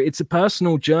 So it's a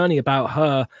personal journey about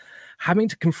her having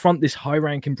to confront this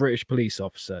high-ranking British police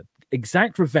officer,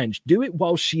 exact revenge, do it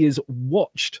while she is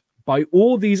watched by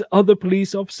all these other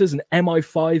police officers and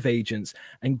MI5 agents,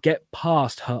 and get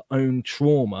past her own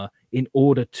trauma in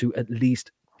order to at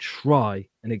least try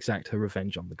and exact her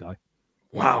revenge on the guy.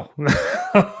 Wow.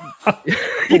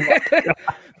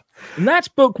 And that's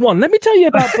book one. Let me tell you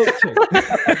about book two.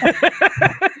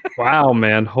 Wow,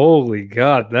 man. Holy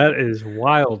God. That is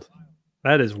wild.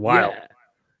 That is wild. Yeah.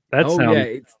 That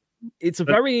sounds... It's a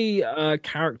very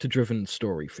character-driven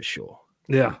story for sure.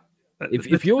 Yeah.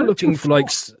 If you're looking for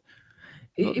like...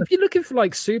 If you're looking for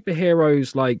like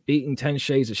superheroes like beating 10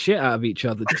 shades of shit out of each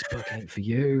other, this book ain't for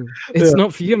you. It's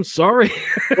not for you. I'm sorry.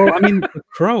 Well, I mean, The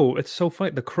Crow, it's so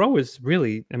funny. The Crow is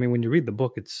really, I mean, when you read the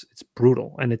book, it's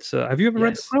brutal. And it's, have you ever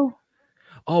read The Crow?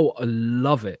 Oh, I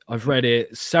love it. I've read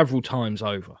it several times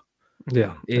over.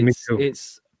 Yeah, me too.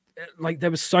 It's like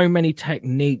there were so many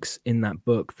techniques in that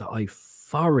book that I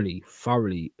thoroughly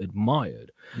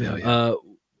admired.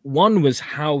 One was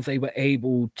how they were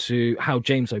able to, how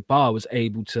James O'Barr was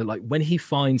able to, like, when he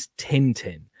finds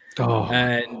Tintin,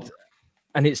 and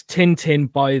it's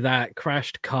Tintin by that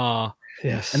crashed car.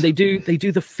 Yes. And they do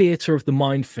the theater of the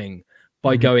mind thing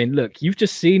by going, look, you've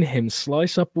just seen him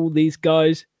slice up all these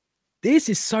guys. This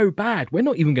is so bad. We're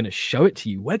not even going to show it to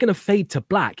you. We're going to fade to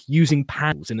black using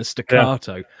panels in a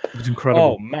staccato. Yeah. It's incredible.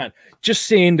 Oh, man. Just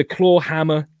seeing the claw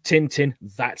hammer, Tintin,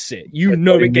 that's it. You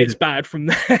know it gets bad from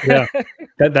there. Yeah.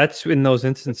 That's in those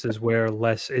instances where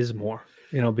less is more,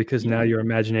 because now your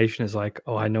imagination is like,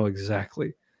 oh, I know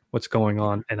exactly what's going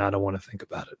on, and I don't want to think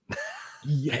about it.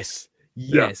 Yes,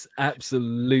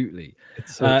 absolutely.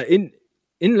 It's so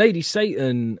in Lady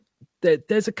Satan,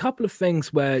 there's a couple of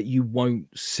things where you won't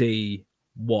see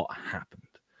what happened.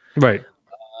 Right.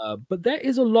 But there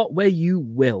is a lot where you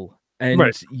will, and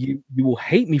Right. you will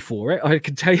hate me for it. I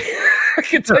can tell you, I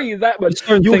can tell you that. But There's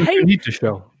certain you'll things you hate, need to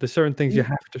show. There's certain things you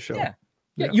have to show.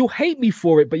 yeah, you'll hate me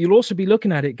for it, but you'll also be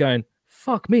looking at it going,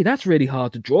 "Fuck me, that's really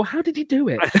hard to draw. How did he do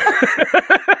it?"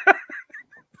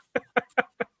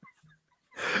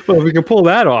 Well, if we can pull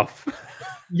that off.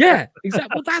 Yeah, exactly.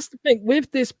 Well, that's the thing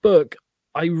with this book.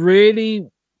 I really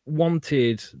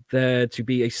wanted there to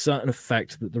be a certain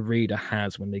effect that the reader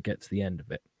has when they get to the end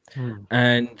of it.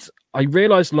 And I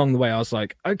realized along the way, I was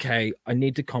like, okay, I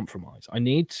need to compromise. I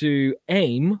need to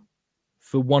aim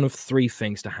for one of three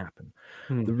things to happen.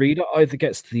 The reader either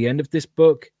gets to the end of this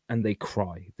book and they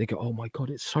cry. They go, oh my God,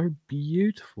 it's so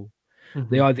beautiful.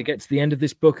 They either get to the end of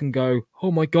this book and go,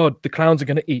 oh my God, the clowns are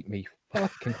going to eat me.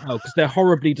 Fucking hell, because they're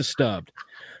horribly disturbed.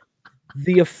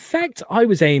 The effect I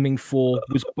was aiming for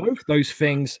was both those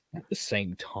things at the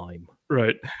same time.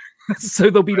 Right. So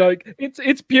they'll be like,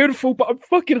 it's beautiful, but I'm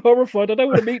fucking horrified. I don't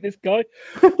want to meet this guy.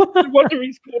 No wonder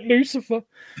he's called Lucifer.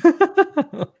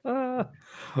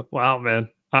 Wow, man.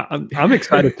 I'm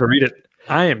excited to read it.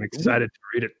 I am excited to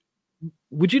read it.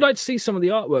 Would you like to see some of the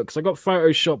artwork? Because I got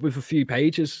Photoshop with a few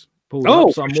pages pulled Oh,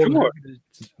 up, so I'm more than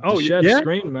happy to share the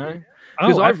screen, man.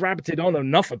 Because I've rabbited on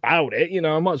enough about it, you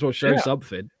know, I might as well show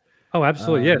something. Oh,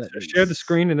 absolutely. Yeah. Share the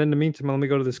screen. And in the meantime, let me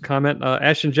go to this comment.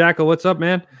 Ashton Jackal, what's up,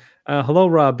 man? Hello,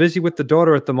 Rob. Busy with the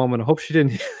daughter at the moment. I hope she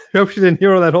didn't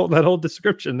hear that whole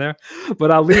description there.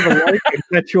 But I'll leave a like and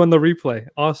catch you on the replay.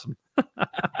 Awesome.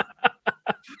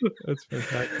 That's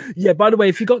fantastic. Yeah, by the way,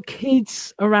 if you got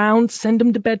kids around, send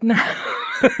them to bed now.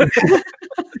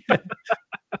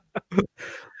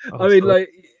 I mean, like,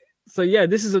 so yeah,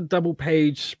 this is a double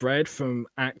page spread from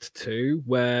Act 2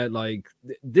 where, like,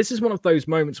 this is one of those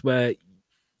moments where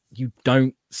you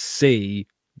don't see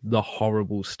the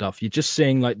horrible stuff. You're just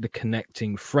seeing, like, the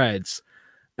connecting threads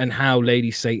and how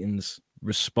Lady Satan's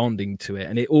responding to it.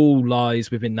 And it all lies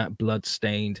within that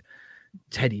blood-stained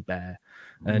teddy bear.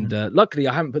 And luckily,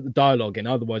 I haven't put the dialogue in.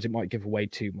 Otherwise, it might give away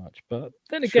too much. But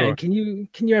then again, can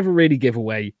you ever really give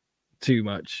away too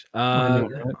much?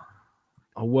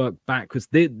 I'll work backwards.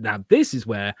 Now, this is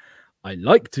where I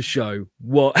like to show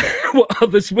what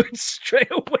others would stray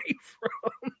away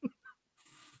from.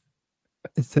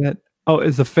 Is that? Oh,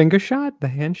 is the finger shot the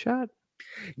hand shot?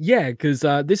 Yeah, because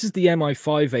this is the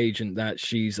MI5 agent that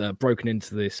she's broken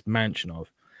into this mansion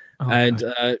of, and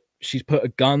she's put a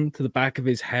gun to the back of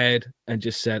his head and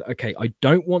just said, "Okay, I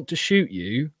don't want to shoot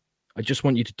you. I just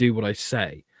want you to do what I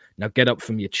say. Now get up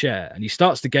from your chair." And he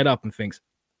starts to get up and thinks,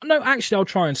 "No, actually, I'll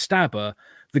try and stab her."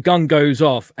 The gun goes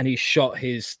off and he shot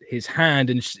his hand.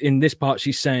 And in this part,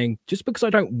 she's saying, "Just because I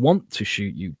don't want to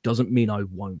shoot you doesn't mean I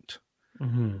won't."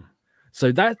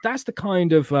 So that's the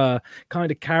kind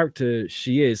of character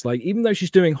she is. Like, even though she's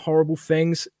doing horrible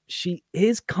things, she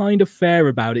is kind of fair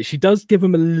about it. She does give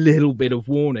him a little bit of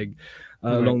warning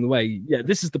along the way. Yeah,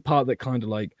 this is the part that kind of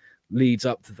like leads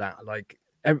up to that. Like,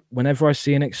 whenever I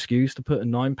see an excuse to put a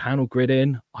 9-panel grid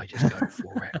in, I just go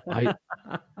for it.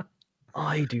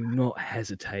 I do not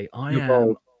hesitate. I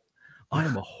am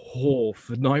a whore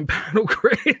for 9-panel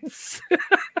grids.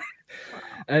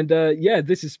 And yeah,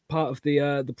 this is part of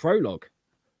the prologue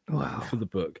for the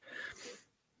book.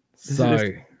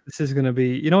 This is going to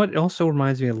be, you know what? It also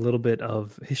reminds me a little bit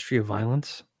of History of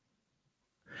Violence.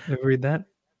 You ever read that?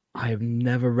 I have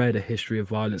never read A History of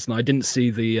Violence, and I didn't see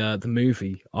the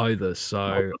movie either.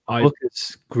 So the book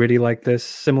is gritty like this,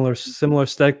 similar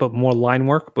aesthetic, but more line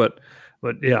work. But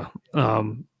yeah,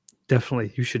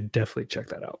 definitely, you should definitely check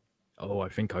that out. Oh, I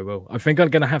think I will. I think I'm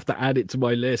going to have to add it to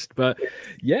my list. But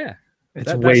yeah,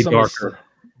 it's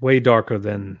way darker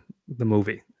than the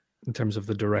movie in terms of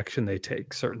the direction they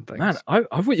take certain things. Man, I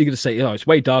thought you were going to say, it's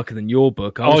way darker than your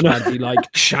book. I was about to be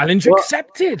like, challenge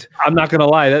accepted. I'm not going to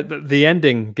lie. That the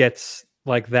ending gets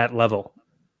like that level.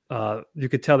 You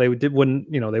could tell they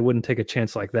wouldn't take a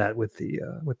chance like that with the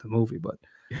movie. But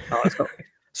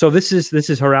so this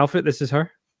is her outfit. This is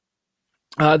her.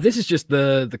 This is just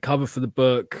the cover for the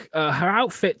book. Her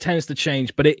outfit tends to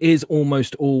change, but it is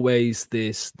almost always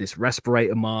this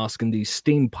respirator mask and these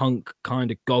steampunk kind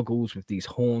of goggles with these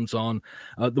horns on.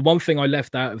 The one thing I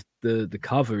left out of the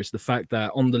cover is the fact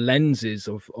that on the lenses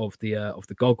of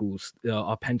the goggles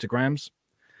are pentagrams.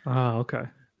 Oh, okay.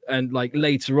 And like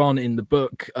later on in the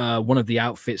book, one of the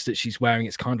outfits that she's wearing,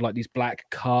 it's kind of like these black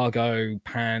cargo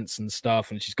pants and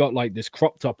stuff, and she's got like this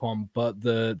crop top on, but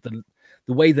the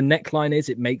way the neckline is,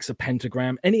 it makes a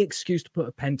pentagram. Any excuse to put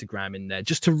a pentagram in there,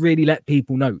 just to really let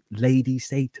people know, Lady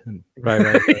Satan.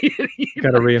 Right. You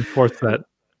got to reinforce that.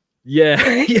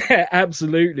 Yeah,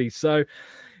 absolutely. So,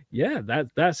 yeah,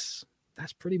 that's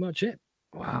pretty much it.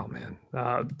 Wow, man.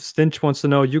 Stinch wants to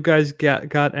know, you guys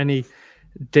got any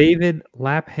David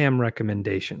Lapham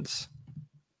recommendations?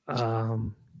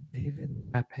 David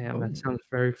Lapham, that Oh, sounds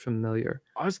very familiar.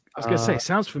 I was gonna say, it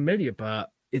sounds familiar, but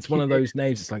it's one He of did, those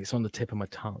names. It's like it's on the tip of my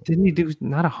tongue. didn't he do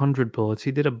not 100 bullets?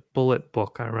 He did a bullet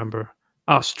book, I remember.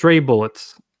 Oh, Stray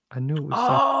Bullets. I knew it was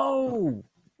something. Oh,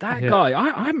 that Yeah, guy.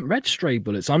 I haven't read Stray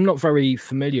Bullets. I'm not very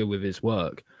familiar with his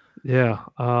work. yeah.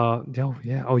 Oh,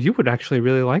 yeah. Oh, you would actually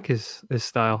really like his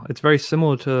style. It's very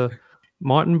similar to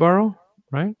Martin Burrow,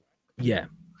 right? Yeah.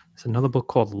 There's another book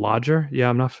called Lodger. Yeah,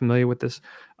 I'm not familiar with this.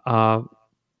 Uh,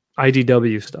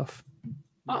 IDW stuff.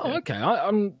 Oh, Yeah, okay.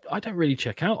 I don't really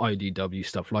check out IDW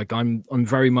stuff. Like I'm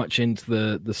very much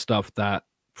into the stuff that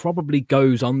probably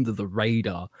goes under the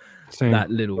radar same. that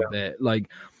little bit. Like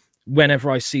whenever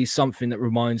I see something that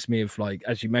reminds me of, like,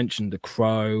 as you mentioned, The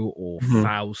Crow or Mhm.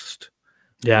 Faust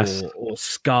Yes. or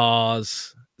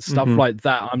Scars, stuff Mhm. like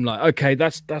that, I'm like, okay,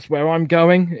 that's where I'm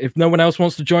going. If no one else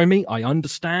wants to join me, I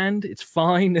understand. It's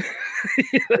fine.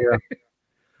 Yeah.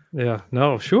 Yeah.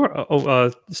 No, sure.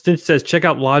 Stitch says, check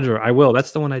out Lodger. I will.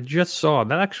 That's the one I just saw.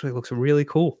 That actually looks really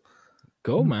cool.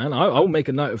 Cool, Mm. man. I'll make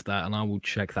a note of that and I will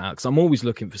check that out because I'm always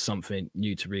looking for something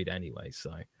new to read anyway.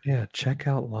 So Yeah, check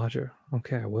out Lodger.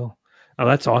 Okay, I will. Oh,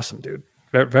 that's awesome, dude.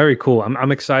 Very, very cool.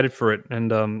 I'm excited for it.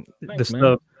 And thanks, this man.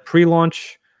 the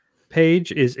pre-launch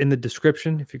page is in the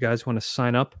description if you guys want to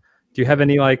sign up. Do you have Yeah.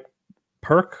 any like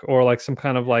perk or like some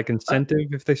kind of like Uh,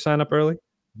 incentive if they sign up early?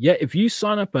 yeah, if you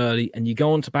sign up early and you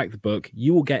go on to back the book,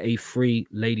 you will get a free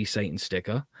Lady Satan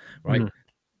sticker, right? Mhm.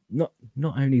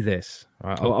 Not only this,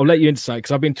 right? Oh, I'll let you insight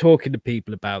because I've been talking to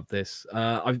people about this.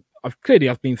 I've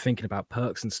been thinking about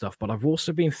perks and stuff, but I've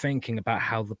also been thinking about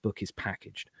how the book is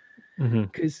packaged.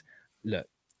 mhm. Because look,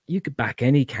 you could back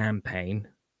any campaign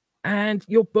and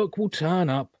your book will turn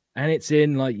up and it's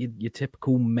in like your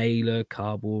typical mailer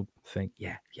cardboard thing.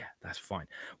 Yeah, that's fine.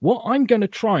 What I'm going to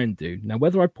try and do now,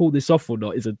 whether I pull this off or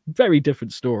not, is a very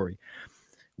different story.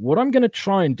 What I'm going to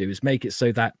try and do is make it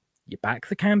so that you back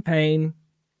the campaign,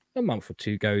 a month or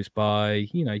two goes by,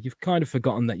 you've kind of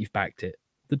forgotten that you've backed it.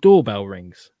 The doorbell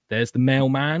rings. There's the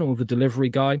mailman or the delivery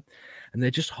guy, and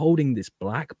they're just holding this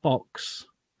black box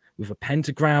with a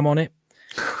pentagram on it,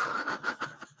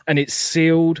 and it's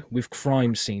sealed with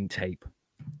crime scene tape.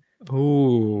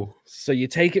 Ooh. So you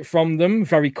take it from them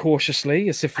very cautiously,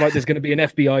 as if like there's going to be an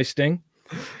FBI sting.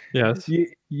 Yes.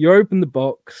 You open the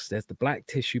box, there's the black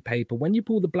tissue paper. When you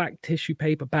pull the black tissue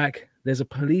paper back, there's a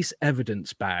police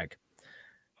evidence bag.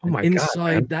 Oh And my God, man.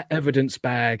 inside that evidence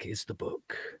bag is the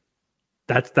book.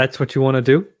 That's what you want to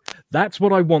do? That's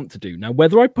what I want to do. Now,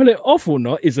 whether I pull it off or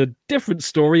not is a different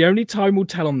story. Only time will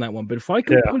tell on that one. But if I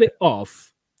can Yeah. pull it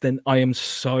off, then I am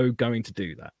so going to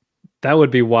do that. That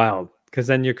would be wild because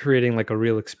then you're creating like a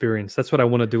real experience. That's what I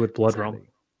want to do with Blood Realm.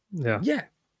 Exactly. Yeah. Yeah,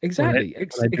 exactly. When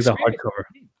I do the hardcover.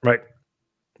 Right.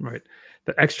 Right.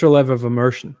 The extra level of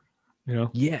immersion, you know?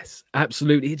 Yes,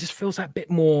 absolutely. It just feels that bit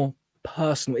more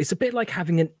personal. It's a bit like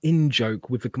having an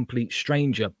in-joke with a complete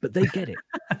stranger, but they get it.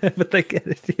 But they get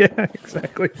it. Yeah,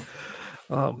 exactly.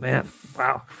 Oh man.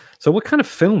 Wow. So what kind of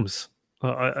films?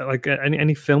 Like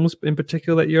any films in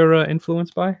particular that you're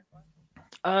influenced by?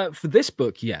 For this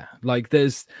book, yeah. Like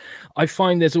I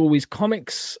find there's always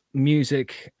comics,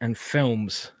 music, and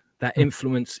films that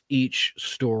influence each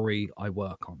story I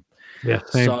work on. Yeah,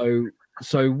 same.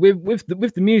 So with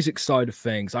the music side of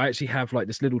things, I actually have like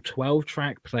this little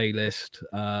 12-track playlist,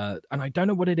 and I don't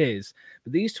know what it is,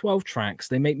 but these 12 tracks,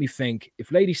 they make me think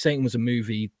if Lady Satan was a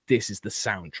movie, this is the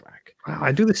soundtrack. Wow,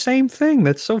 I do the same thing.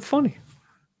 That's so funny.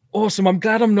 Awesome. I'm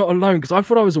glad I'm not alone because I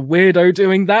thought I was a weirdo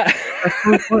doing that.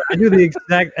 I do the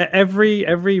exact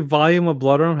every volume of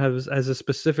Blood Realm has a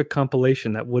specific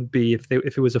compilation that would be if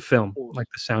it was a film, like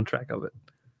the soundtrack of it.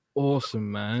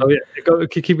 Awesome, man. Oh yeah,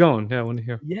 keep going. Yeah, I want to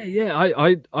hear. Yeah.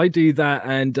 I do that,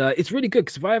 and it's really good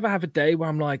because if I ever have a day where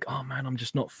I'm like, oh man, I'm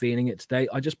just not feeling it today,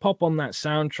 I just pop on that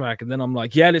soundtrack, and then I'm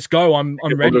like, yeah, let's go. I'm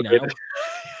ready now.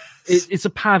 It's a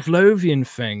Pavlovian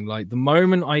thing. Like the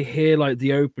moment I hear like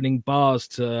the opening bars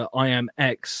to I Am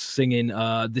X singing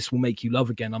This Will Make You Love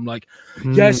Again, I'm like,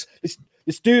 yes,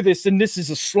 let's do this. And this is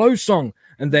a slow song.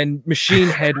 And then Machine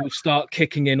Head will start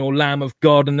kicking in, or Lamb of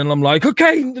God. And then I'm like,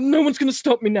 okay, no one's going to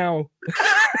stop me now.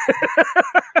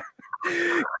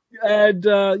 And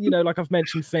like I've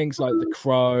mentioned things like The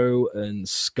Crow and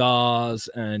Scars,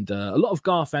 and a lot of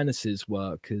Garth Ennis's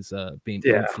work has been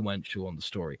influential on the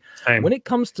story. Same. When it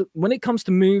comes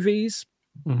to movies,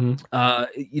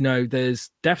 there's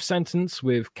Death Sentence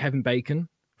with Kevin Bacon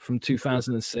from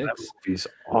 2006. That movie's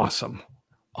awesome.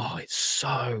 Oh, it's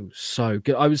so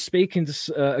good. I was speaking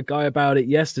to a guy about it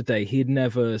yesterday. He had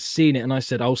never seen it, and I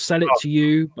said, "I'll sell it to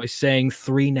you by saying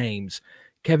three names: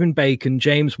 Kevin Bacon,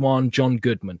 James Wan, John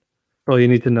Goodman." Oh, you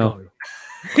need to know.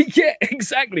 Go. Yeah,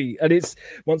 exactly. And it's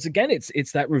once again,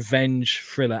 it's that revenge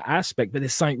thriller aspect, but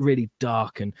there's something really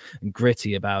dark and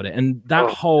gritty about it. And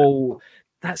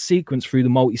that sequence through the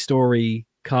multi-story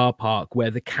car park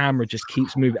where the camera just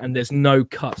keeps moving and there's no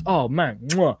cuts. Oh man,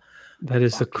 mwah. That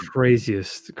is the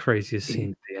craziest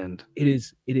scene at the end. It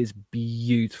is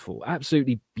beautiful,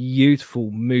 absolutely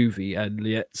beautiful movie, and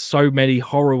yet so many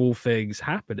horrible things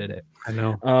happen in it. I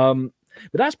know.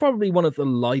 But that's probably one of the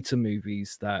lighter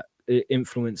movies that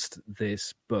influenced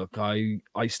this book.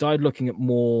 I started looking at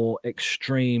more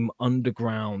extreme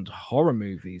underground horror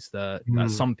movies that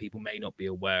some people may not be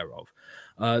aware of.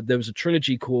 There was a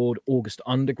trilogy called August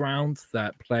Underground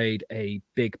that played a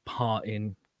big part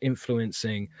in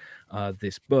influencing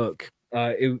this book.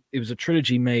 It was a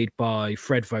trilogy made by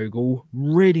Fred Vogel,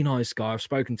 really nice guy. I've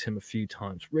spoken to him a few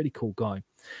times, really cool guy.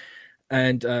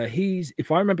 And he's,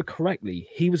 if I remember correctly,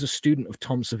 he was a student of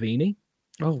Tom Savini.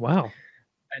 Oh, wow.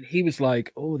 And he was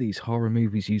like, all these horror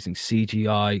movies using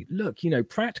CGI, look,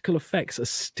 practical effects are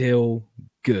still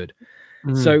good.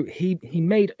 So he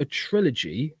made a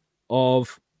trilogy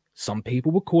of, some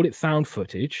people would call it found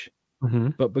footage,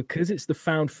 but because it's the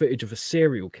found footage of a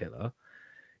serial killer,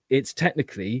 it's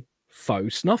technically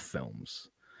faux snuff films.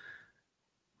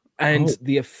 And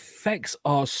the effects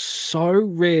are so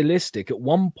realistic. At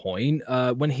one point,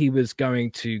 when he was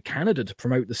going to Canada to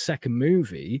promote the second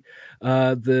movie,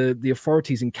 the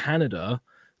authorities in Canada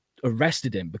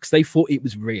arrested him because they thought it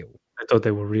was real. I thought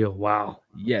they were real. Wow.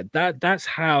 Yeah, that's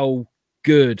how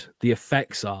good the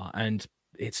effects are, and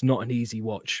it's not an easy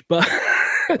watch. But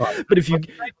but if you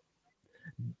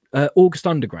August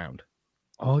Underground.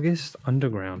 August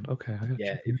Underground. Okay.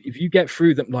 Yeah, if you get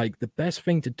through them, like the best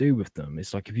thing to do with them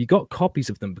is like if you got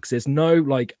copies of them, because there's no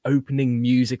like opening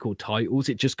music or titles,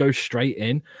 it just goes straight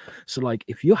in. So like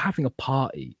if you're having a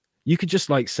party, you could just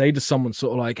like say to someone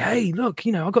sort of like, hey, look,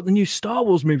 I got the new Star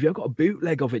Wars movie. I've got a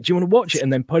bootleg of it. Do you want to watch it?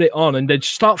 And then put it on and then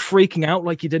start freaking out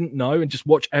like you didn't know and just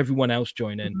watch everyone else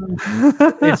join in.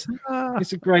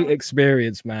 It's a great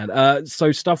experience, man.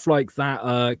 So stuff like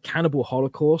that. Cannibal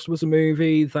Holocaust was a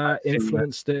movie that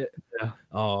influenced it. Yeah.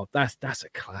 Oh, that's a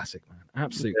classic, man.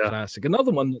 Absolute classic.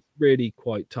 Another one that's really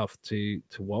quite tough to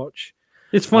watch.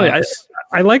 It's funny.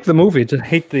 I like the movie. Just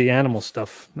hate the animal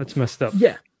stuff. That's messed up.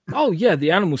 Yeah. Oh yeah,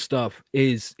 the animal stuff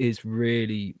is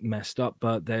really messed up,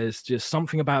 but there's just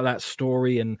something about that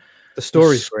story, and the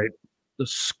story's great. The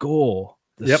score.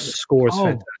 The score is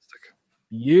fantastic.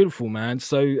 Beautiful, man.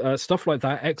 So stuff like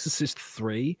that, Exorcist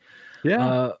 3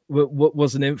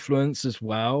 was an influence as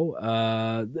well.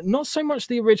 Not so much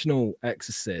the original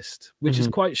Exorcist, which is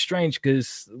quite strange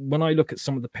because when I look at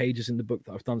some of the pages in the book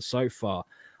that I've done so far,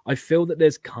 I feel that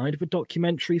there's kind of a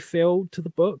documentary feel to the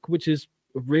book, which is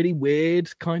a really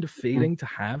weird kind of feeling to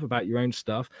have about your own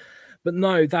stuff. But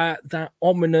no, that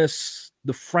ominous,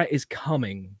 the threat is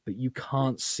coming, but you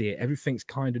can't see it. Everything's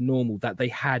kind of normal that they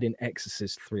had in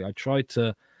Exorcist 3. I tried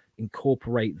to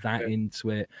incorporate that into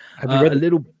it. Have you read a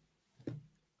little?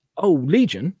 Oh,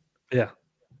 Legion. Yeah.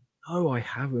 Oh, I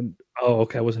haven't. Oh,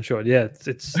 okay. I wasn't sure. Yeah,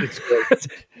 it's great.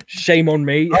 Shame on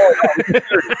me.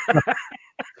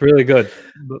 Really good.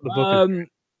 The book is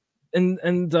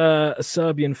and a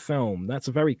Serbian film. That's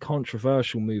a very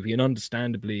controversial movie, and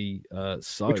understandably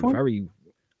so. Which one?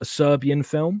 A Serbian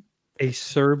film. A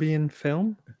Serbian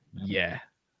film? Yeah.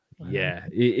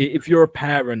 If you're a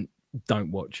parent,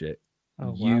 don't watch it.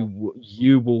 Oh, wow.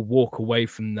 You will walk away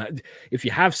from that. If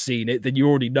you have seen it, then you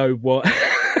already know what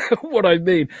what I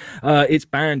mean. It's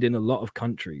banned in a lot of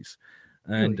countries,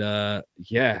 and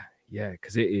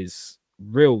because it is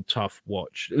real tough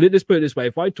watch. Let's put it this way: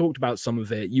 if I talked about some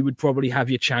of it, you would probably have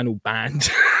your channel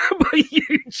banned by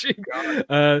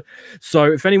YouTube. So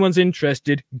if anyone's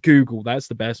interested, Google. That's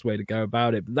the best way to go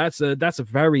about it. But that's a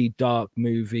very dark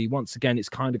movie. Once again, it's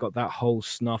kind of got that whole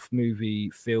snuff movie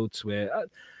feel to it.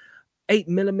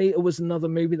 8mm was another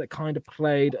movie that kind of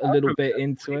played a little bit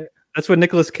into it. That's with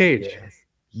Nicolas Cage.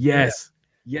 Yes.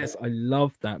 I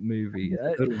love that movie.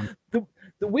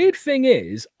 The weird thing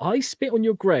is, I Spit on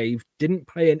Your Grave didn't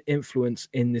play an influence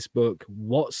in this book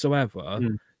whatsoever.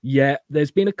 Yet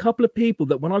there's been a couple of people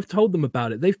that when I've told them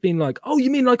about it, they've been like, "Oh, you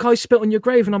mean like I Spit on Your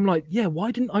Grave?" And I'm like, "Yeah,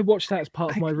 why didn't I watch that as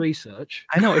part of my research?"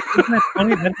 I know. Isn't that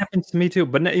funny? That happens to me too.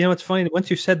 But it's funny. Once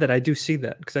you said that, I do see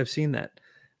that because I've seen that,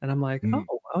 and I'm like, oh,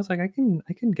 I was like, I can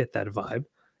get that vibe.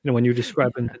 When you're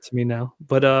describing it to me now.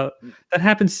 But that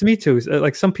happens to me too.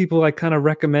 Like some people like kind of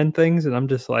recommend things, and I'm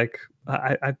just like,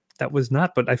 I that was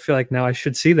not. But I feel like now I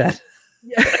should see that.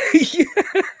 Yeah, yeah.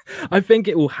 I think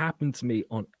it will happen to me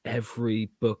on every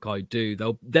book I do.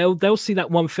 They'll see that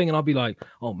one thing, and I'll be like,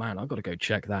 "Oh man, I've got to go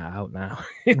check that out now."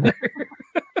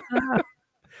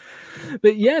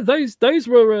 But yeah, those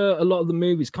were a lot of the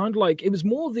movies. Kind of like it was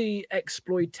more the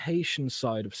exploitation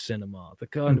side of cinema, the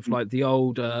kind of Mhm. like the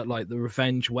old like the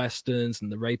revenge westerns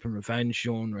and the rape and revenge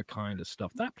genre kind of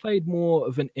stuff. That played more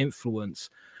of an influence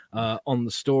on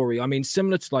the story. I mean,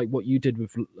 similar to like what you did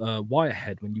with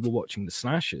Wirehead when you were watching the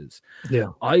slashers.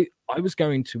 Yeah. I was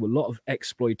going to a lot of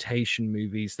exploitation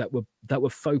movies that were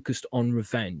focused on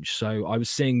revenge. So I was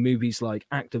seeing movies like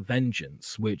Act of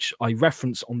Vengeance, which I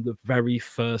reference on the very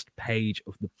first page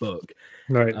of the book,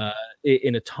 Right.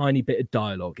 in a tiny bit of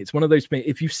dialogue. It's one of those things.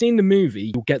 If you've seen the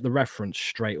movie, you'll get the reference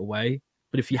straight away.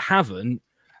 But if you haven't,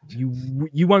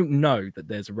 you won't know that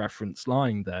there's a reference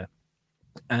lying there.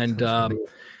 And Sounds familiar.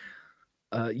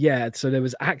 yeah, so there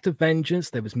was Act of Vengeance,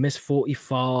 there was Miss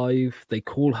 45, They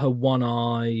Call Her One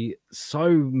Eye, so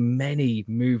many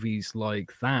movies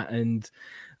like that. And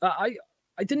I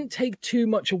didn't take too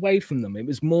much away from them. It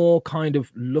was more kind of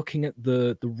looking at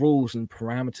the rules and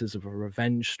parameters of a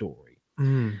revenge story.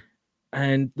 Mm.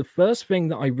 And the first thing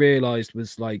that I realized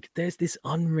was like, there's this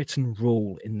unwritten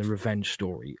rule in the revenge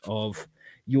story of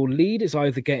your lead is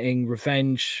either getting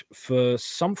revenge for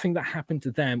something that happened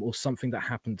to them or something that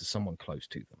happened to someone close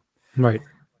to them. Right.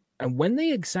 And when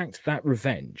they exact that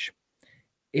revenge,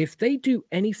 if they do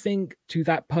anything to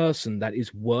that person that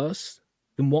is worse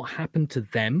than what happened to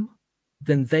them,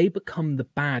 then they become the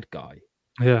bad guy.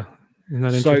 Yeah. Isn't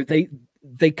that So interesting?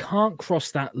 they can't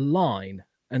cross that line.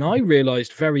 And I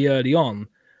realized very early on,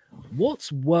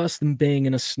 what's worse than being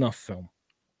in a snuff film?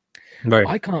 Right.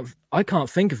 I can't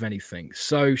think of anything.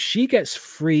 So she gets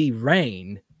free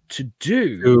reign to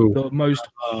do To the most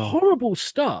horrible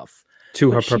stuff. to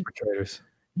But her she perpetrators.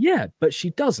 Yeah, but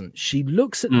she doesn't. She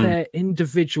looks at Mm. their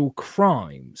individual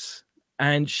crimes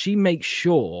and she makes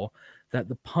sure that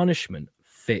the punishment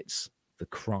fits the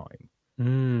crime.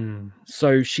 Mm.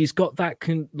 So she's got that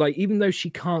like even though she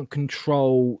can't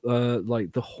control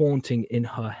like the haunting in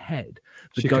her head,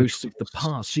 the She ghosts of the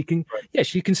controls. past, she can Right. yeah,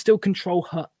 she can still control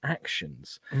her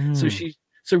actions. So Mm.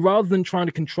 so rather than trying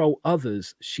to control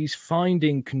others, she's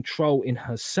finding control in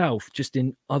herself, just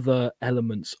in other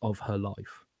elements of her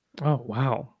life. Oh,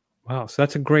 wow. Wow. So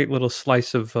that's a great little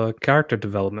slice of character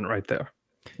development right there.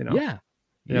 You know? Yeah,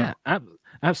 Yeah. yeah,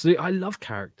 absolutely. I love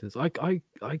characters.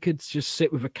 I could just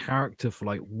sit with a character for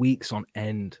like weeks on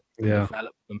end and Yeah.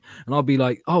 develop them, and I'll be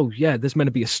like, oh yeah, there's meant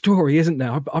to be a story, isn't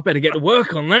there? I better get to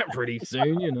work on that pretty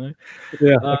soon, you know.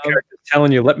 Yeah. A Um, character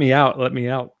telling you, let me out, let me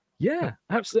out. yeah,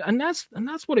 absolutely, and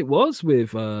that's what it was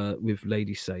with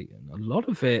Lady Satan. A lot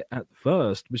of it at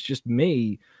first was just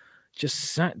me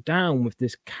just sat down with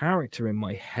this character in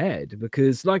my head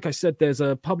because, like I said, there's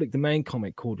a public domain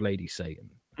comic called Lady Satan.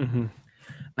 Hmm.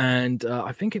 And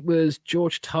I think it was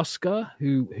George Tusker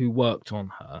who worked on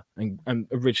her and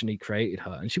originally created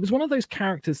her. And she was one of those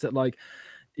characters that like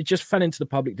it just fell into the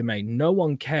public domain. No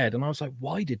one cared, and I was like,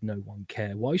 why did no one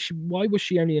care? Why was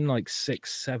she only in like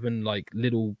 6, 7 like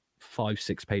little 5,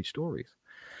 6 page stories?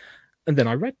 And then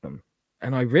I read them,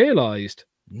 and I realized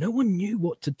no one knew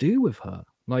what to do with her.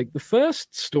 Like the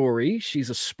first story, she's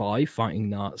a spy fighting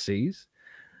Nazis.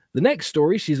 The next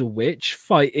story, she's a witch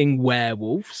fighting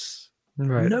werewolves.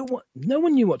 Right. No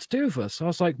one knew what to do with her. So I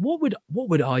was like, what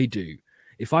would I do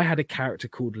if I had a character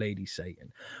called Lady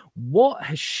Satan? What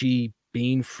has she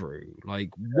been through? Like,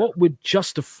 what would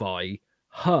justify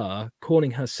her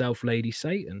calling herself Lady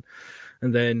Satan?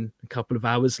 And then a couple of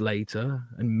hours later,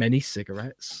 and many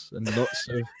cigarettes and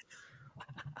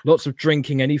lots of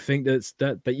drinking anything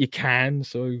that you can.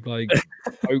 So like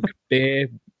Coke, beer,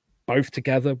 both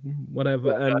together,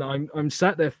 whatever. And I'm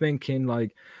sat there thinking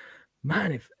like,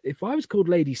 man, if I was called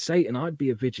Lady Satan, I'd be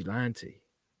a vigilante.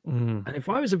 Mm. And if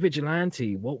I was a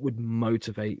vigilante, what would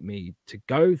motivate me to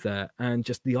go there? And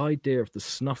just the idea of the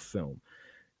snuff film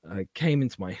came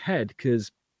into my head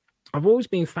because I've always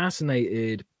been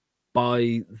fascinated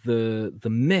by the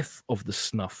myth of the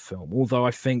snuff film. Although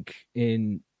I think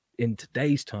in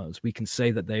today's terms, we can say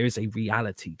that there is a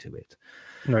reality to it.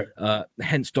 Right.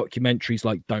 Hence documentaries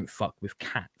like Don't Fuck with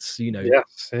Cats, you know.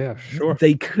 Yes. Yeah. Sure.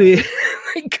 They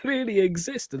clearly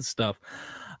exist and stuff.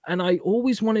 And I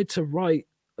always wanted to write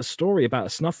a story about a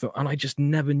snuff film, and I just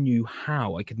never knew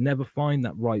how. I could never find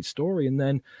that right story. And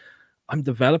then I'm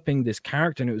developing this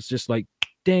character, and it was just like,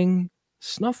 ding,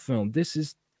 snuff film.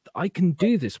 I can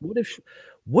do this. What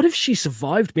if she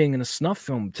survived being in a snuff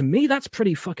film? To me, that's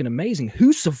pretty fucking amazing.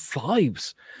 Who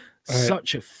survives Right.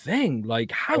 such a thing?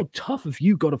 Like, how tough have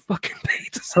you got to fucking be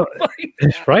to So survive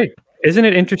it's that? right. Isn't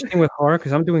it interesting with horror?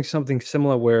 Because I'm doing something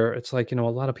similar where it's like, a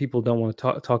lot of people don't want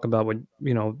to talk about what,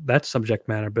 that subject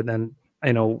matter. But then,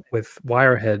 with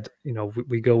Wirehead,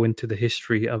 we go into the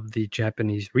history of the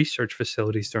Japanese research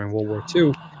facilities during World War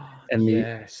II and the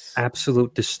Yes.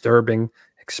 absolute disturbing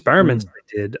experiments Mm.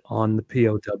 they did on the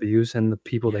POWs and the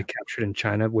people they Yeah. captured in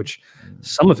China, which Mm.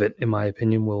 some of it, in my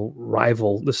opinion, will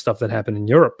rival the stuff that happened in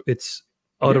Europe. It's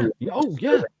Yeah. utterly Oh,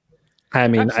 yeah. I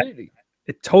mean, Absolutely.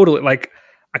 it totally like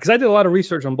because I did a lot of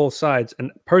research on both sides, and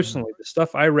Mm. personally, the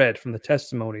stuff I read from the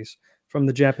testimonies from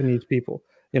the Japanese people,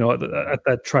 at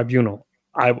that tribunal,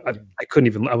 I couldn't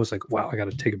even. I was like, wow, I got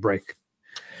to take a break.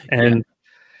 Yeah.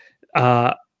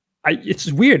 And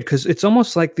it's weird because it's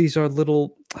almost like these are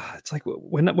little. It's like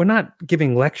we're not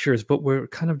giving lectures, but we're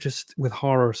kind of just with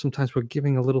horror. Sometimes we're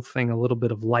giving a little thing, a little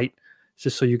bit of light,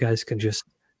 just so you guys can just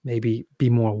maybe be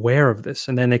more aware of this,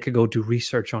 and then they could go do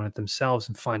research on it themselves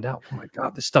and find out, oh my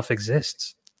God, this stuff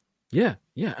exists. Yeah,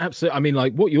 yeah, absolutely. I mean,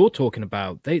 like what you're talking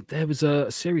about, there was a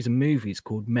series of movies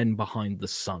called Men Behind the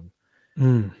Sun,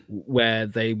 Mm, where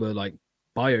they were like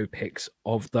biopics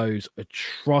of those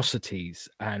atrocities,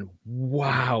 and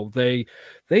wow, they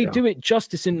yeah. do it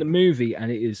justice in the movie,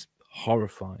 and it is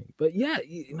horrifying. But yeah,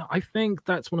 I think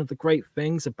that's one of the great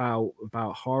things about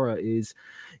horror is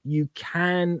you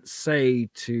can say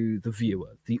to the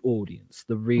viewer, the audience,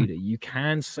 the Mm, reader, you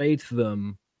can say to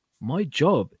them, my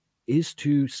job is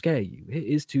to scare you, it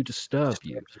is to disturb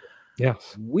you. disturbs you.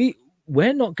 Yes.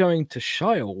 We're not going to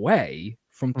shy away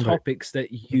from Right. topics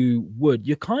that you would.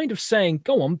 You're kind of saying,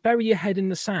 go on, bury your head in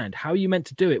the sand. How are you meant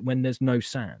to do it when there's no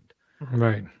sand?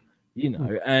 Right.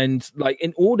 Mm, And like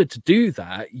in order to do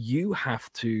that, you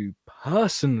have to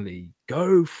personally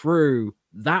go through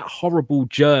that horrible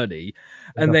journey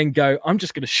and yeah. then go, I'm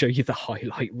just going to show you the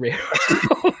highlight reel.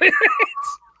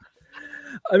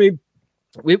 I mean,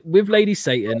 with Lady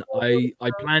Satan, I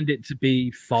planned it to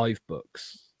be 5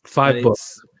 books. And 5 books.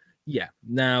 it's yeah.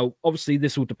 Now, obviously,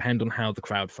 this will depend on how the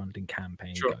crowdfunding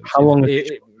campaign Sure. goes. How long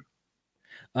is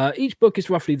Each book is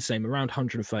roughly the same, around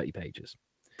 130 pages.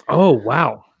 Oh,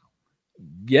 wow.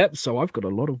 Yep. So I've got a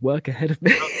lot of work ahead of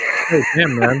me. Oh,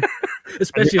 damn, man.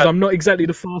 Especially as I'm not exactly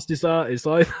the fastest artist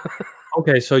either.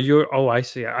 Okay, so I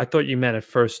see. I thought you meant at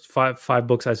first five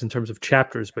books as in terms of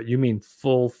chapters, but you mean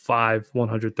full 5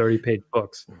 130-page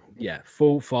books. Yeah,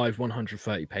 full 5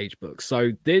 130-page books.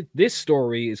 So this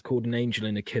story is called An Angel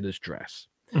in a Killer's Dress.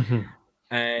 Mhm.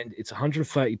 And it's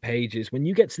 130 pages. When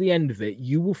you get to the end of it,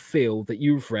 you will feel that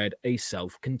you've read a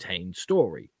self-contained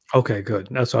story. Okay, good.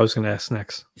 That's what I was going to ask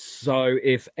next. So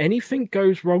if anything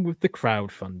goes wrong with the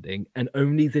crowdfunding and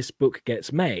only this book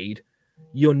gets made,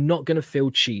 you're not going to feel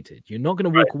cheated. You're not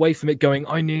going to walk away from it going,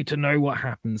 I need to know what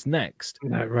happens next.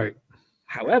 Right.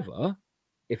 However,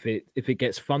 if it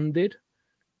gets funded,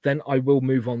 then I will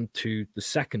move on to the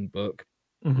second book,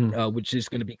 Mhm. which is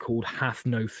going to be called Hath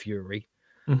No Fury.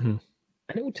 Mhm.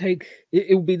 And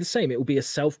it will be the same. It will be a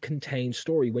self-contained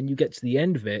story. When you get to the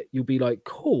end of it, you'll be like,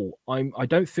 cool, I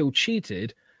don't feel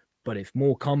cheated, but if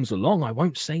more comes along, I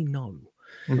won't say no.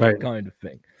 Right. Kind of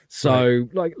thing. So,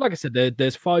 like I said,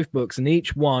 there's 5 books, and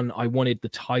each one I wanted the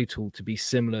title to be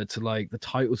similar to like the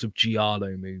titles of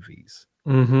giallo movies,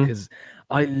 Mhm. because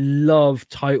I love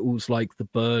titles like The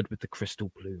Bird with the Crystal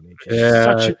Plumage. It's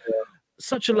Yeah.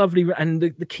 such a lovely, and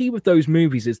the key with those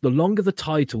movies is the longer the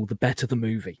title, the better the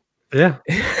movie. Yeah.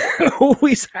 It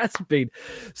always has been.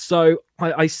 So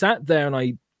I sat there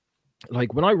and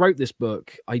when I wrote this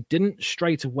book, I didn't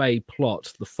straight away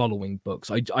plot the following books.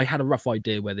 I had a rough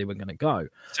idea where they were going to go.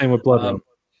 Same with Blood.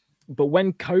 But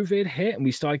when COVID hit and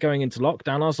we started going into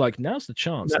lockdown, I was like, now's the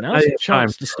chance. Now Now's you the have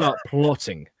chance time. to start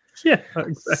plotting. Yeah.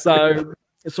 Exactly.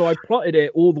 So I plotted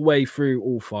it all the way through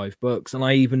all 5 books, and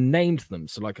I even named them.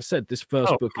 So like I said, this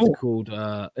first book is called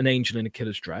An Angel in a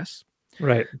Killer's Dress.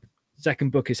 Right.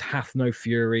 Second book is Hath No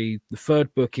Fury. The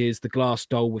third book is The Glass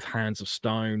Doll with Hands of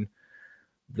Stone.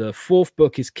 The fourth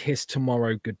book is Kiss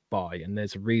Tomorrow Goodbye, and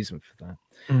there's a reason for that.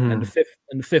 Mhm. And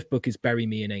the fifth book is Bury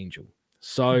Me an Angel.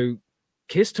 So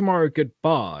Kiss Tomorrow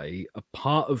Goodbye, a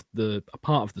part of the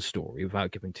story, without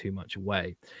giving too much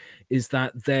away, is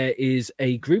that there is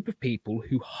a group of people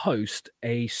who host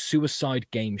a suicide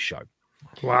game show.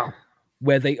 Wow.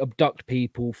 Where they abduct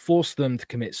people, force them to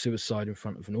commit suicide in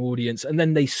front of an audience, and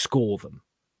then they score them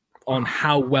on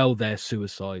how well their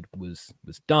suicide was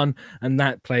done. And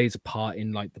that plays a part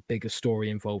in like the bigger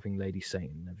story involving Lady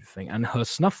Satan and everything, and her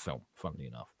snuff film, funnily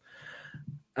enough.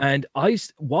 And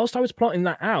whilst I was plotting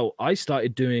that out, I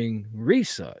started doing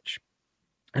research.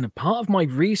 And a part of my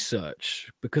research,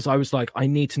 because I was like, I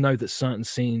need to know that certain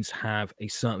scenes have a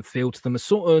certain feel to them,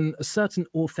 a certain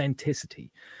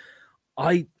authenticity.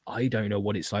 I don't know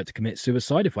what it's like to commit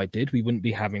suicide. If I did, we wouldn't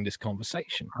be having this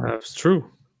conversation. That's true.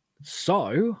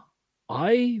 So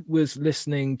I was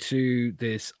listening to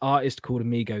this artist called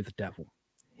Amigo the Devil.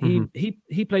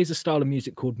 He plays a style of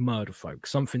music called murder folk,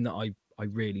 something that I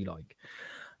really like.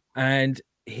 And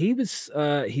he's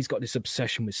got this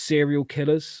obsession with serial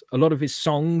killers. A lot of his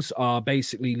songs are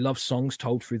basically love songs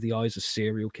told through the eyes of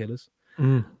serial killers.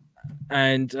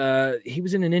 And he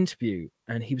was in an interview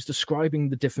and he was describing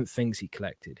the different things he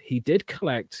collected. He did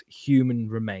collect human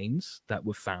remains that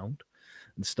were found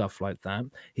and stuff like that.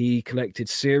 He collected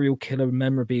serial killer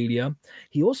memorabilia.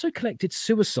 He also collected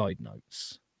suicide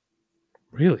notes.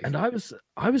 Really? And I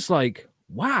was like,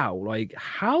 wow, like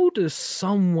how does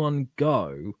someone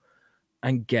go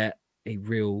and get a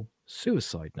real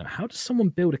suicide note? How does someone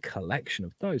build a collection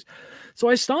of those? So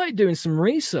I started doing some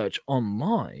research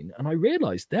online and I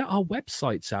realized there are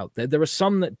websites out there. There are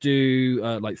some that do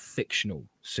like fictional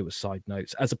suicide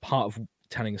notes as a part of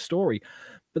telling a story,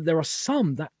 but there are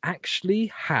some that actually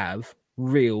have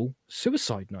real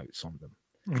suicide notes on them.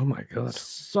 Oh my God.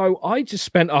 So I just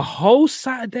spent a whole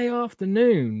Saturday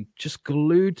afternoon just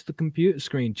glued to the computer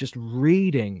screen, just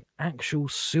reading actual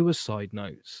suicide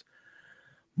notes.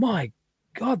 My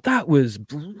God, that was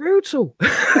brutal.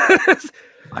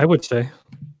 I would say.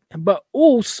 But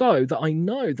also that I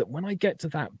know that when I get to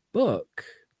that book,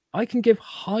 I can give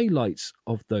highlights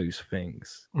of those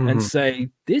things and say,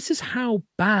 this is how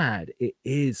bad it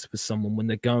is for someone when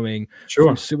they're going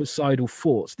through suicidal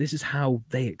thoughts. This is how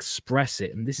they express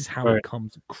it, and this is how it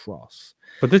comes across.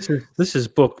 But this is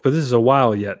booked, but this is a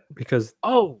while yet because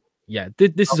yeah,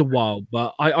 this is a while,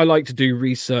 but I like to do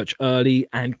research early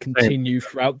and continue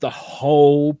throughout the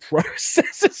whole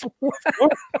process as well.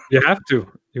 You have to.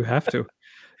 You have to.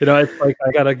 You know, it's like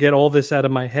I gotta get all this out of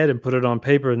my head and put it on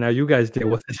paper, and now you guys deal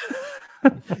with it.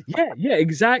 yeah,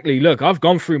 exactly. Look, I've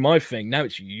gone through my thing. Now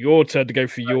it's your turn to go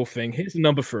through your thing. Here's a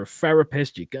number for a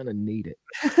therapist. You're gonna need it.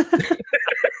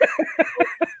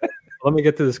 Let me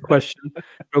get to this question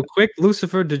real quick.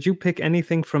 Lucifer, did you pick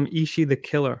anything from Ishi the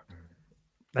Killer?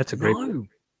 That's a great one.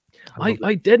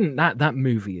 I didn't. That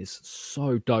movie is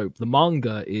so dope. The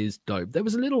manga is dope. There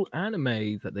was a little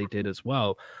anime that they did as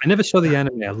well. I never saw the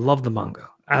anime. I love the manga.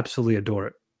 Absolutely adore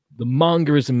it. The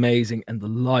manga is amazing, and the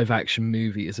live action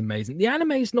movie is amazing. The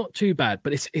anime is not too bad,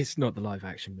 but it's not the live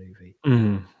action movie.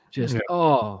 Just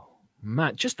oh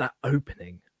man, just that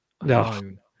opening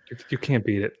alone. You can't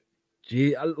beat it.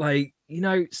 Gee, like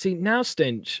see now,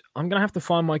 Stinch, I'm gonna have to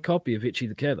find my copy of Ichi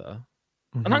the Killer.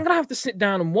 And I'm gonna have to sit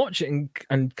down and watch it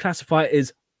and classify it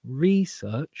as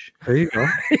research. There you go.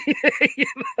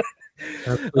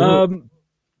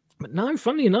 But no,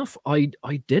 funnily enough, I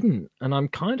didn't, and I'm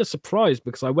kind of surprised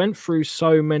because I went through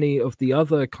so many of the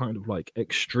other kind of like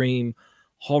extreme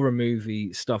horror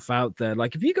movie stuff out there.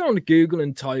 Like if you go on Google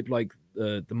and type like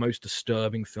the most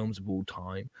disturbing films of all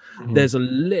time, there's a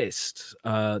list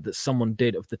that someone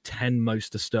did of the 10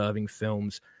 most disturbing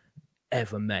films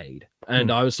ever made,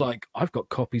 and I was like, I've got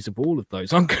copies of all of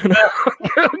those. I'm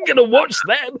gonna watch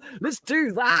them. Let's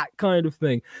do that kind of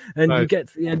thing. And you get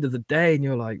to the end of the day and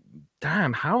you're like,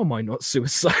 damn, how am I not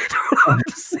suicidal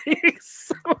after seeing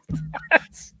some of that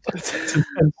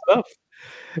stuff?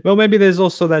 Well, maybe there's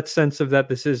also that sense of that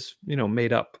this is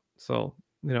made up, so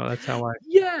that's how I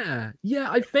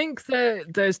I think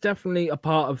there's definitely a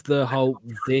part of the whole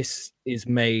this is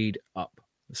made up,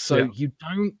 so you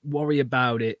don't worry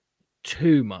about it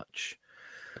too much.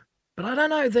 But I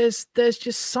don't know, there's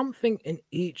just something in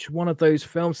each one of those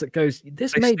films that goes,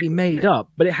 this may be made up,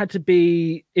 but it had to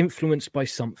be influenced by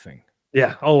something.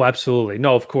 Oh, absolutely.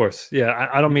 No, of course.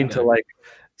 I don't mean to like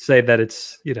say that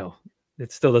it's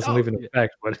it still doesn't leave an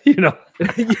effect, but I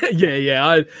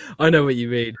know what you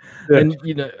mean. And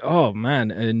oh man,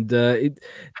 and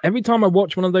every time I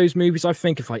watch one of those movies, I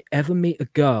think if I ever meet a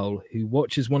girl who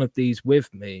watches one of these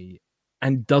with me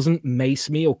and doesn't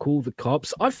mace me or call the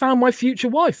cops, I found my future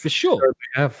wife for sure.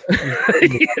 Have.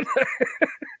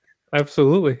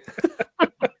 Absolutely.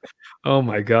 Oh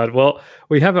my God. Well,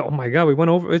 we have it. Oh my God. We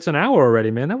went over. It's an hour already,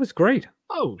 man. That was great.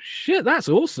 Oh shit. That's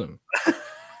awesome.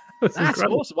 That's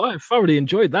incredible. Awesome. I thoroughly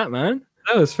enjoyed that, man.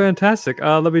 That was fantastic.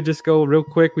 Let me just go real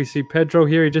quick. We see Pedro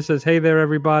here. He just says, hey there,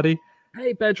 everybody.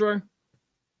 Hey, Pedro.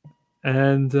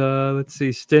 And let's see.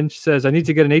 Stinch says, I need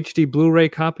to get an HD Blu-ray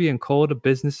copy and call it a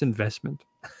business investment.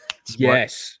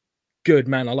 Yes. Good,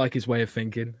 man. I like his way of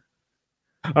thinking.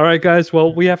 All right, guys.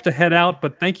 Well, we have to head out,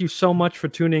 but thank you so much for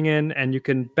tuning in. And you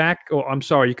can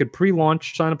you could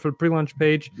pre-launch, sign up for the pre-launch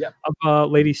page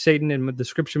of Lady Satan in the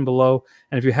description below.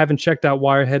 And if you haven't checked out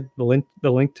Wirehead, the link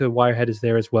to Wirehead is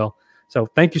there as well. So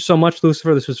thank you so much,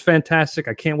 Lucifer. This was fantastic.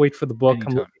 I can't wait for the book.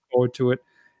 Anytime. I'm looking forward to it.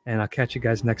 and I'll catch you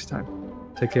guys next time.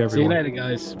 Take care, See you everyone. later,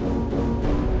 guys.